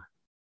and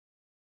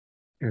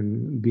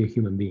be a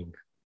human being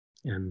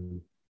and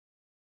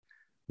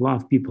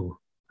love people.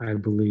 I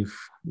believe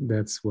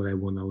that's what I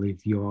want to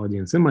leave your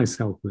audience and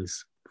myself with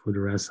for the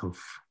rest of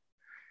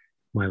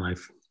my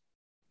life.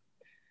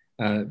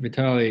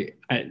 Vitali,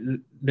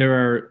 there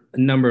are a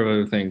number of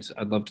other things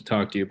I'd love to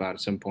talk to you about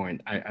at some point.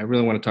 I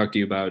really want to talk to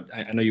you about,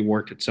 I know you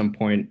worked at some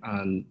point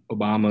on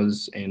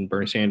Obama's and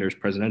Bernie Sanders'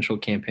 presidential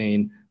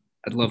campaign.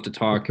 I'd love to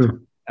talk Sure.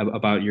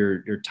 about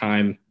your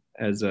time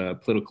as a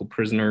political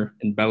prisoner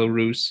in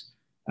Belarus.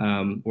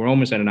 We're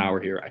almost at an hour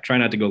here. I try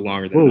not to go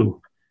longer than an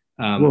Whoa,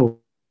 hour.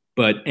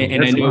 whoa, And I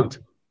that's a know, lot.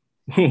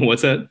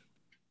 what's that?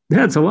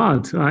 That's a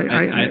lot.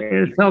 I,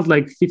 It felt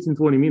like 15,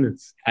 20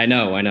 minutes. I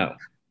know,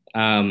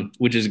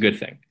 which is a good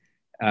thing.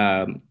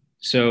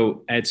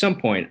 So at some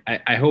point,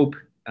 I hope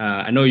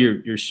I know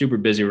you're super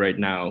busy right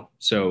now,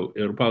 so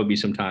it'll probably be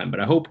some time, but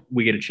I hope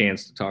we get a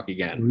chance to talk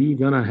again. We're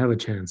gonna have a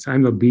chance.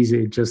 I'm not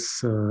busy.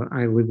 Just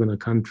I live in a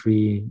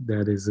country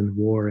that is in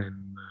war, and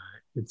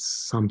it's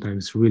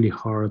sometimes really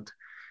hard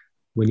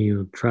when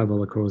you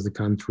travel across the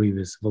country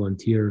with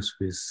volunteers,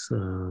 with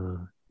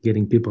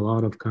getting people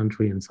out of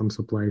country and some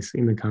supplies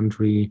in the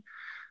country.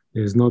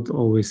 There's not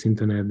always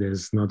internet.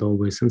 There's not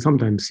always, and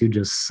sometimes you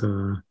just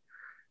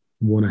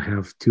want to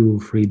have 2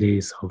 3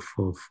 days of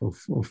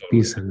Totally.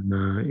 peace, and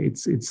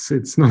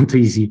it's not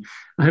easy.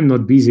 I'm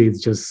not busy. It's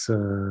just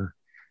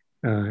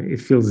it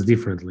feels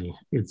differently.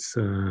 It's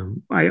not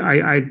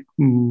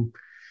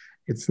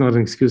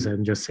an excuse.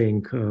 I'm just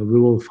saying we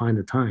will find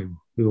a time.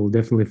 We will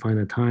definitely find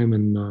a time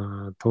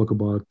and talk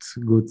about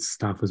good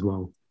stuff as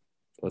well.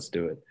 Let's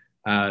do it.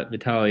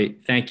 Vitali,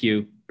 thank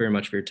you very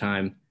much for your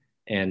time,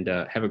 and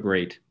have a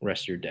great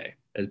rest of your day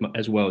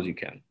as well as you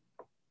can.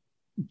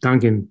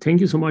 Duncan, thank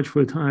you so much for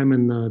your time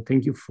and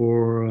thank you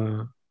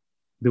for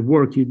the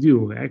work you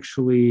do.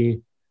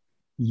 Actually,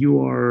 you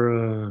are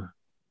an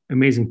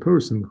amazing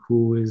person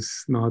who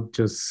is not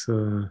just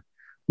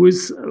who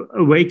is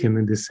awakened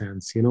in this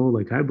sense. You know,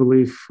 like I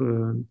believe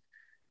um,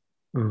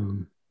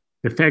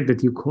 the fact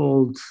that you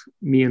called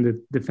me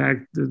and the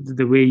fact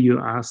the way you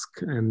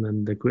ask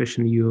and the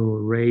question you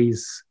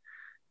raise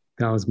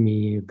tells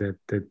me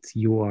that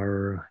you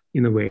are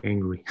in a way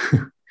angry,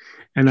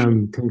 and Sure.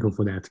 I'm thankful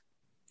for that.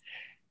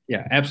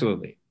 Yeah,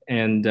 absolutely.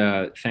 And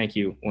thank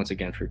you once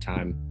again for your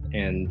time,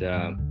 and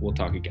we'll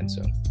talk again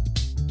soon.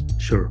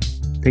 Sure.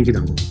 Thank you,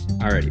 Dango.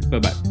 Alrighty, bye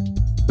bye.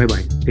 Bye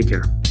bye. Take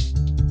care.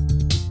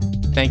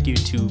 Thank you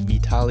to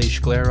Vitali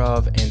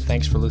Shkliarov, and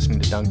thanks for listening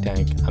to Dunk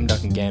Tank. I'm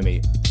Duncan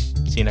Gammy.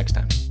 See you next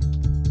time.